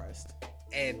unimpressed.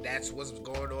 And that's what's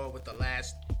going on with the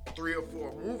last 3 or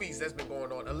 4 movies that's been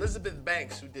going on. Elizabeth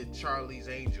Banks, who did Charlie's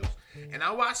Angels. And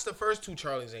I watched the first 2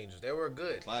 Charlie's Angels. They were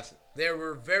good. Classic. They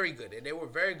were very good. And they were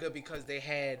very good because they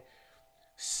had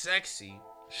sexy,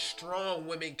 strong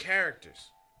women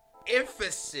characters.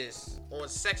 Emphasis on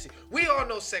sexy. We all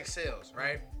know sex sells,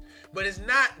 right? But it's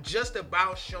not just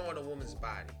about showing a woman's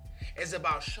body. It's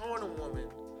about showing a woman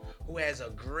who has a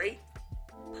great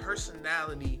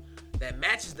personality that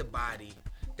matches the body,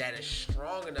 that is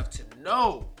strong enough to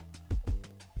know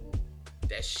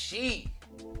that she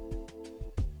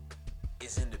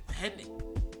is independent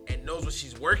and knows what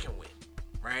she's working with,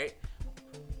 right?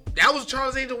 That was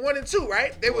Charlie's Angel 1 and 2,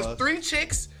 right? There was 3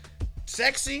 chicks,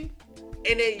 sexy,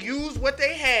 and they used what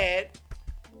they had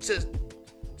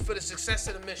for the success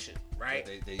of the mission, right?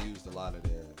 They used a lot of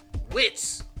their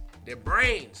wits, their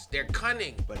brains, their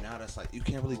cunning. But now that's like, you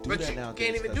can't really do But that you nowadays.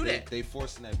 can't even do that. They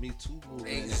forcing that Me Too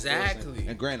movement. Exactly.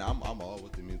 And granted, I'm all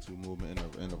with the Me Too movement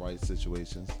in the right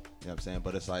situations. You know what I'm saying?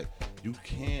 But it's like, you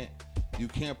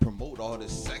can't promote all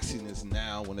this sexiness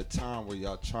now when the time where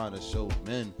y'all trying to show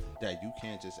men that you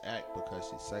can't just act because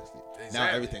she's sexy. Exactly. Now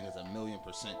everything is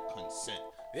 1,000,000% consent.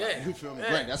 Yeah. You feel me? Yeah.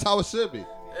 Granted, that's how it should be.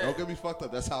 Yeah. Don't get me fucked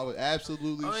up. That's how it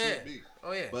absolutely Oh, should yeah. be.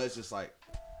 Oh, yeah. But it's just like,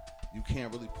 you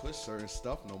can't really push certain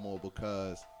stuff no more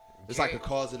because it's like a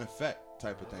cause and effect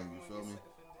type of thing. You feel me?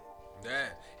 Yeah,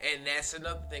 and that's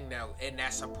another thing now, and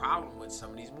that's a problem with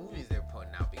some of these movies they're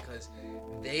putting out because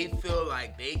they feel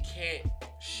like they can't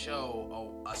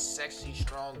show a sexy,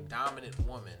 strong, dominant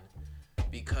woman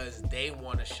because they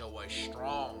want to show a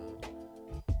strong,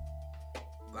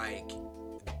 like,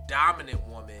 dominant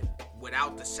woman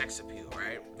without the sex appeal,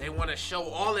 right? They want to show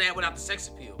all of that without the sex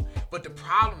appeal. But the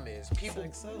problem is, people,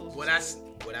 Sex sells. what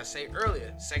I say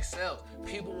earlier, sex sells.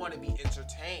 People want to be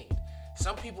entertained.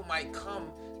 Some people might come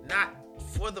not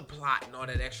for the plot and all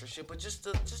that extra shit, but just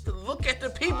to look at the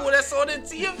people that's on the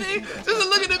TV, just to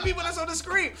look at the people that's on the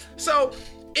screen. So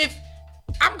if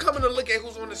I'm coming to look at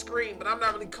who's on the screen, but I'm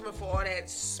not really coming for all that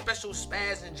special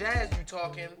spaz and jazz you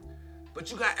talking,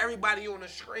 but you got everybody on the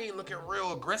screen looking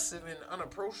real aggressive and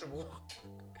unapproachable,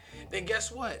 then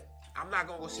guess what? I'm not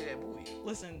gonna go see that movie.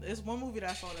 Listen, there's one movie that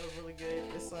I saw that was really good.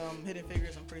 It's Hidden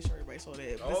Figures. I'm pretty sure everybody saw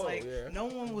that. But it's like no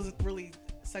one was really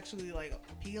sexually like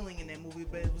appealing in that movie,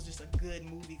 but it was just a good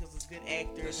movie because it's good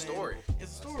actors. The story.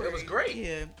 It's a story. It was great.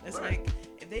 Yeah, it's Right. like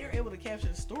if they are able to capture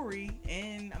the story,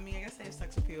 and I mean, I guess they have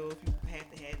sex appeal if you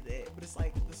have to have that, but it's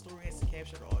like the story has to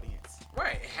capture the audience.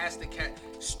 Right, it has to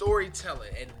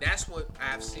storytelling, and that's what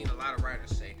I've seen a lot of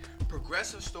writers say.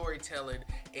 Progressive storytelling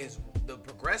is the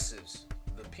progressives,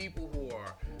 the people who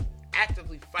are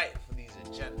actively fighting for these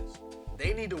agendas.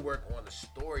 They need to work on the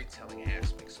storytelling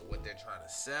aspects of what they're trying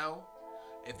to sell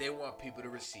if they want people to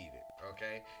receive it,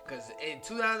 okay? Because in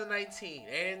 2019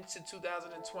 and to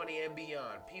 2020 and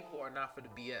beyond, people are not for the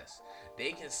BS.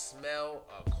 They can smell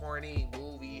a corny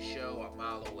movie show a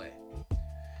mile away,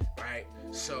 right?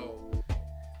 So,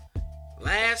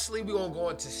 lastly, we're going to go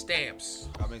into stamps.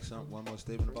 Can I make one more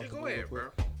statement about Yeah, the go movie ahead, real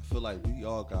quick? bro. I feel like we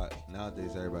all got,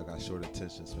 nowadays everybody got short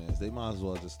attention spans. They might as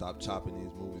well just stop chopping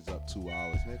these movies up 2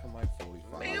 hours. Make them like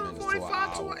 45 minutes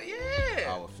 45 to an hour.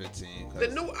 Yeah. Hour 15. The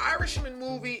new Irishman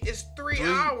movie is 3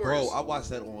 hours. Bro, I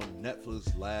watched that on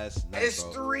Netflix last night. It's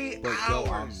bro. 3 But hours.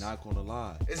 yo, I'm not gonna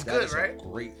lie. It's That good, is a right?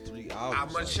 great 3 hours. I'm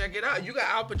gonna like, check it out. You got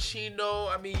Al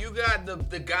Pacino. I mean, you got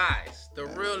the guys, the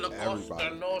real La Costa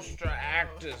everybody. Nostra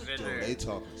actors in Yo, there. they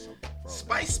talking something, bro.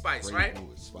 Spice, That's a right? great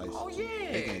movie, Spice. Oh,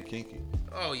 yeah. They getting kinky.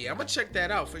 Oh yeah, I'm gonna check that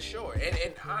out for sure.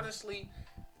 And honestly,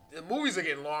 the movies are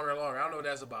getting longer and longer. I don't know what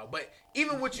that's about. But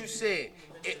even what you said,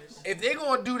 if they're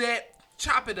gonna do that,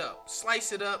 chop it up,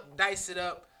 slice it up, dice it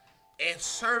up, and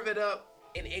serve it up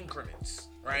in increments,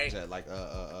 right? That like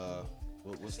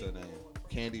what's their name?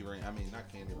 Candy Rain. I mean,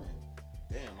 not Candy Rain.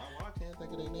 Damn, I can't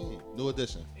think of their name. New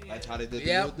Edition. Like how they did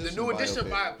Yeah, the the New Edition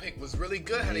biopic. biopic was really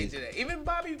good. How they did that. Even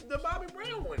the Bobby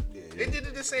Brown one, they did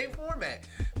it the same format.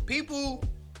 People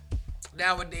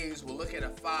nowadays will look at a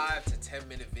 5 to 10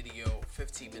 minute video,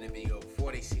 15-minute video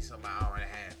before they see some hour and a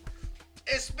half.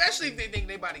 Especially if they think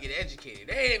they about to get educated,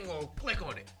 they ain't gonna click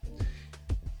on it.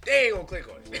 They ain't gonna click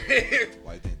on it.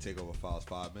 Why didn't take over files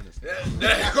 5 minutes?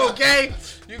 Okay,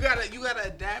 you gotta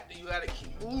adapt and you gotta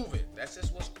keep moving. That's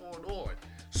just what's going on.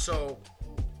 So,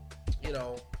 you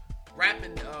know,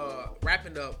 wrapping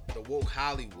up the woke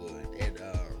Hollywood and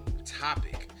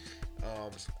topic.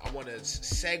 I want to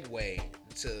segue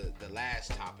to the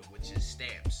last topic, which is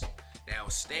stamps. Now,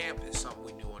 a stamp is something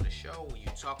we do on the show when you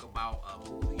talk about a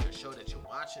movie or show that you're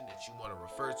watching that you want to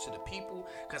refer to the people,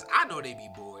 because I know they be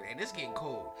bored and it's getting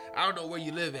cold. I don't know where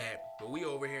you live at, but we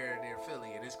over here in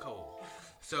Philly and it's cold.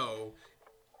 So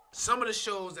some of the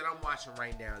shows that I'm watching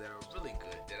right now that are really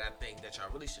good, that I think that y'all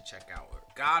really should check out, are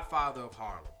Godfather of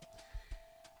Harlem.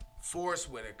 Forrest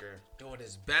Whitaker doing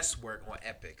his best work on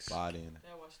Epics. Bodying.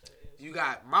 You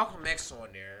got Malcolm X on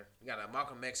there. You got a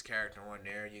Malcolm X character on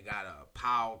there. You got a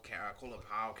Colin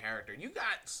Powell character. You got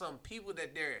some people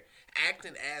that they're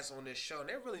acting as on this show, and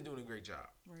they're really doing a great job.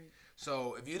 Right.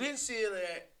 So if you didn't see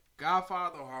that,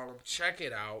 Godfather of Harlem, check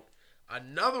it out.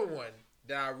 Another one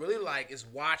that I really like is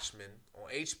Watchmen on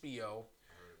HBO.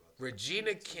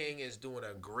 Regina King is doing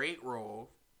a great role.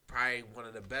 Probably one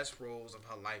of the best roles of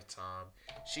her lifetime.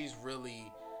 She's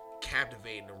really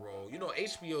captivating the role. You know,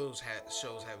 HBO's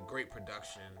shows have great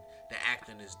production. The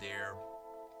acting is there.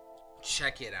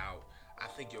 Check it out. I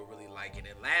think you'll really like it.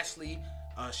 And lastly,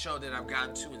 a show that I've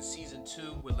gotten to in season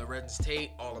 2 with Lorenz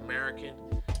Tate, All American.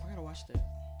 I gotta watch that.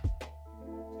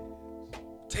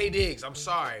 Tay Diggs, I'm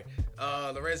sorry.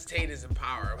 Lorenz Tate is in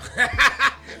power.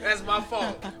 That's my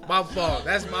fault.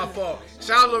 That's my fault.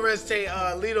 Shout out Lorenz Tate.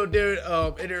 Lito did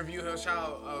interview him. Shout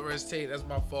out Lorenz Tate. That's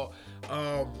my fault.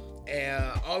 And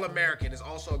All American is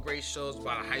also a great show. It's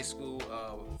about a high school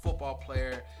football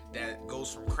player that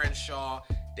goes from Crenshaw.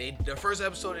 The first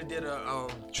episode they did a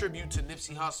tribute to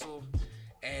Nipsey Hussle,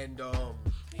 and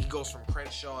he goes from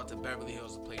Crenshaw to Beverly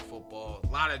Hills to play football. A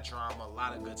lot of drama, a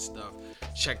lot of good stuff.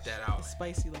 Check that out. It's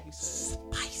spicy, like you said.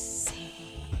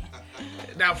 Spicy.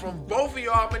 Now, from both of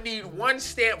y'all, I'm gonna need one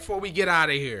stamp before we get out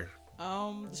of here.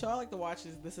 The show I like to watch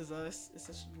is This Is Us. It's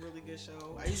a really good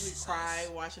show. I usually cry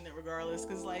watching it regardless,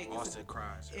 cause like Austin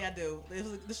cries. Yeah, I do.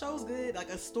 The show's good. Like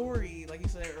a story, like you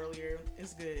said earlier,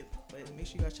 it's good. But make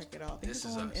sure you guys check it out. I think This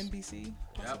it's Is on Us. NBC.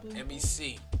 Possibly. Yep,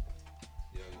 NBC.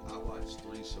 I watched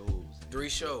 3 shows. 3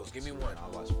 shows. Give me one. I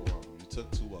watched 4 of them. You took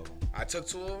 2 of them. I took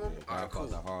 2 of them. Yeah, All right, cool.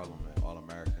 Godfather Harlem and All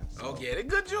American. So Oh yeah, they're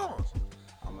good Jones.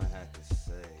 I'm gonna have to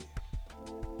say,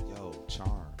 yo,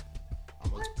 Charm.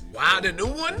 Wow, the new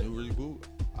one? The new reboot.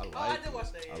 I like I did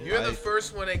watch that, yeah. You're the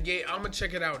first one that gave. I'm gonna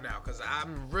check it out now because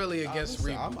I'm really against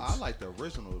reboots. I like the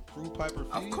original Prue Piper.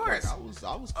 Of Feed. course. Like,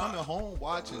 I was coming home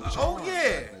watching. oh, Charm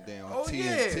yeah. back in the day on Oh, TNT.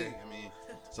 yeah. I mean,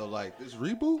 so like this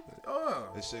reboot, Oh.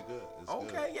 this shit good. It's Okay,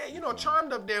 good. yeah, you know,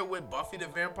 Charmed up there with Buffy the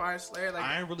Vampire Slayer. Like,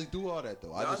 I ain't really do all that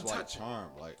though. I just like Untouchable. Charm.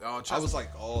 Like Oh, I trust was me. like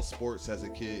all sports as a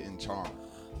kid in Charm.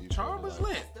 You feel Charm me? was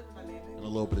Like, lit. And a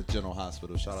little bit of General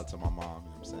Hospital. Shout out to my mom. You know what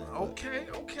I'm saying?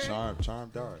 But Okay. Charm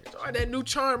dark. All right, that new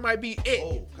Charm might be it.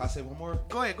 Oh, can I say one more?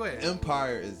 Go ahead.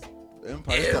 Empire is the last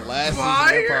season of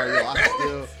Empire? Empire.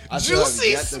 Yo, I still have Juicy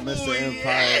yet to miss the Empire.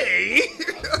 Sway. I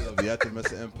still have yet to miss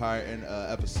the Empire in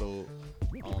episode.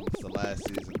 It's the last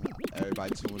season.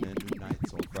 Everybody tune in. New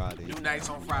nights on Friday. New nights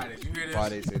on Fridays. You hear this?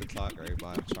 Fridays 8 o'clock.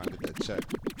 Everybody trying to get that check.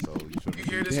 So you feel me? You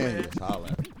hear this, Damn, man? just holla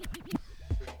at me.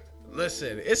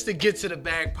 Listen, it's the Get to the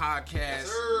Bag podcast.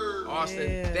 Austin,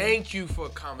 Yeah. thank you for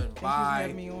coming Thank you for by.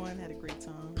 having me on. Had a great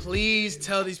time. Please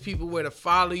tell these people where to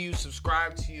follow you,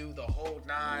 subscribe to you, the whole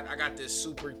 9. I got this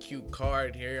super cute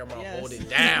card here. I'm going to hold it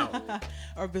down.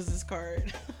 Our business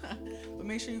card. But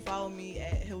make sure you follow me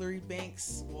at Hillary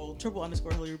Banks,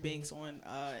 __ Hillary Banks on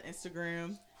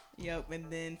Instagram. Yep.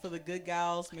 And then for the Good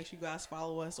Gals, make sure you guys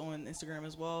follow us on Instagram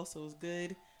as well. So it's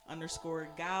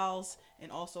good_gals.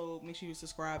 And also make sure you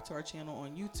subscribe to our channel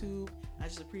on YouTube. I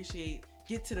just appreciate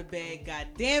Get to the Bag. God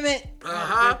damn it. Have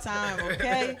a good time,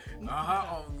 okay?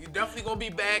 You're definitely going to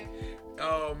be back.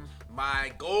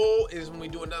 My goal is when we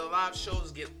do another live show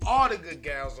is get all the good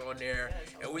gals on there.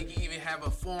 And we can even have a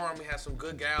forum. We have some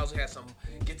good gals. We have some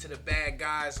Get to the Bag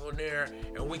guys on there.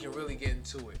 And we can really get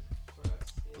into it.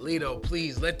 Lito,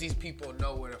 please let these people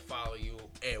know where to follow you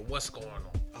and what's going on.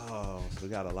 Oh, so we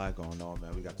got a lot going on,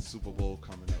 man. We got the Super Bowl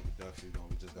coming up.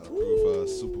 We just got to prove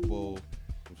Super Bowl.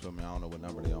 You feel me? I don't know what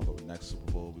number they on, but the next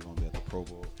Super Bowl, we're going to be at the Pro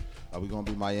Bowl. We're going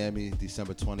to be Miami,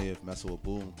 December 20th, messing with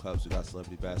Boom Cubs. We got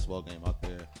celebrity basketball game out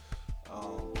there.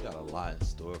 We got a lot in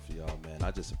store for y'all, man.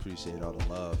 I just appreciate all the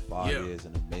love. 5 years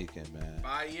in the making, man.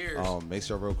 5 years. Make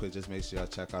sure real quick, just make sure y'all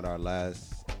check out our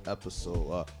last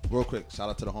episode. Real quick, shout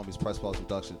out to the homies Press Pause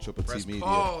Production, Triple Press T Media,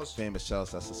 Pause. Famous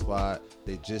Shells, that's the squad.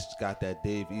 They just got that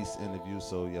Dave East interview,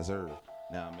 so yes sir.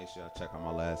 Now make sure y'all check out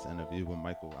my last interview with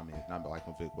not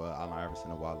Michael Vick, but Allen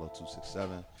Iverson and Wallow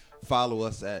 267. Follow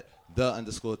us at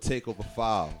 _takeover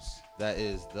files. That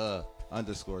is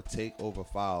 _takeover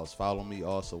files. Follow me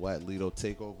also at Lito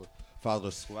Takeover. Follow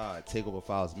the squad, Takeover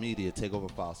Files Media,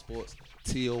 Takeover Files Sports,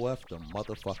 TOF, the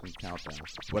motherfucking countdown.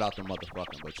 Without the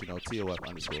motherfucking, but you know, TOF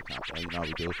 _ countdown. You know how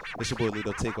we do. It's your boy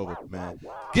Lito Takeover, man.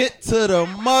 Get to the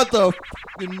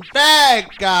motherfucking bag,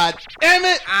 god damn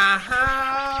it!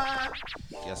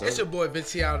 Yes, sir. It's your boy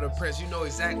Vinciano the Prince. You know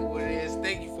exactly what it is.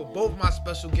 Thank you for both my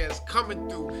special guests coming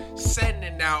through,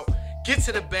 sending out, Get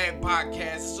to the Bag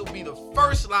Podcast. This will be the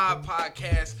first live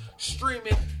podcast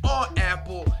streaming on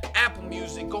Apple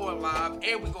Music, going live,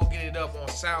 and we're going to get it up on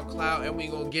SoundCloud, and we're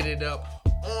going to get it up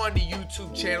on the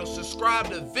YouTube channel. Subscribe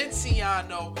to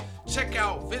Vinciano. Check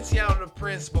out Vinciano the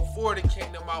Prince Before the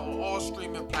Kingdom out on all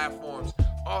streaming platforms.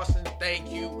 Austin,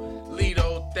 thank you.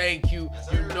 Lito, thank you.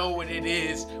 You know what it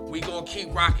is. We gonna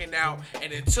keep rocking out.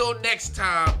 And until next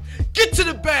time, get to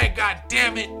the bag, god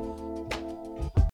damn it.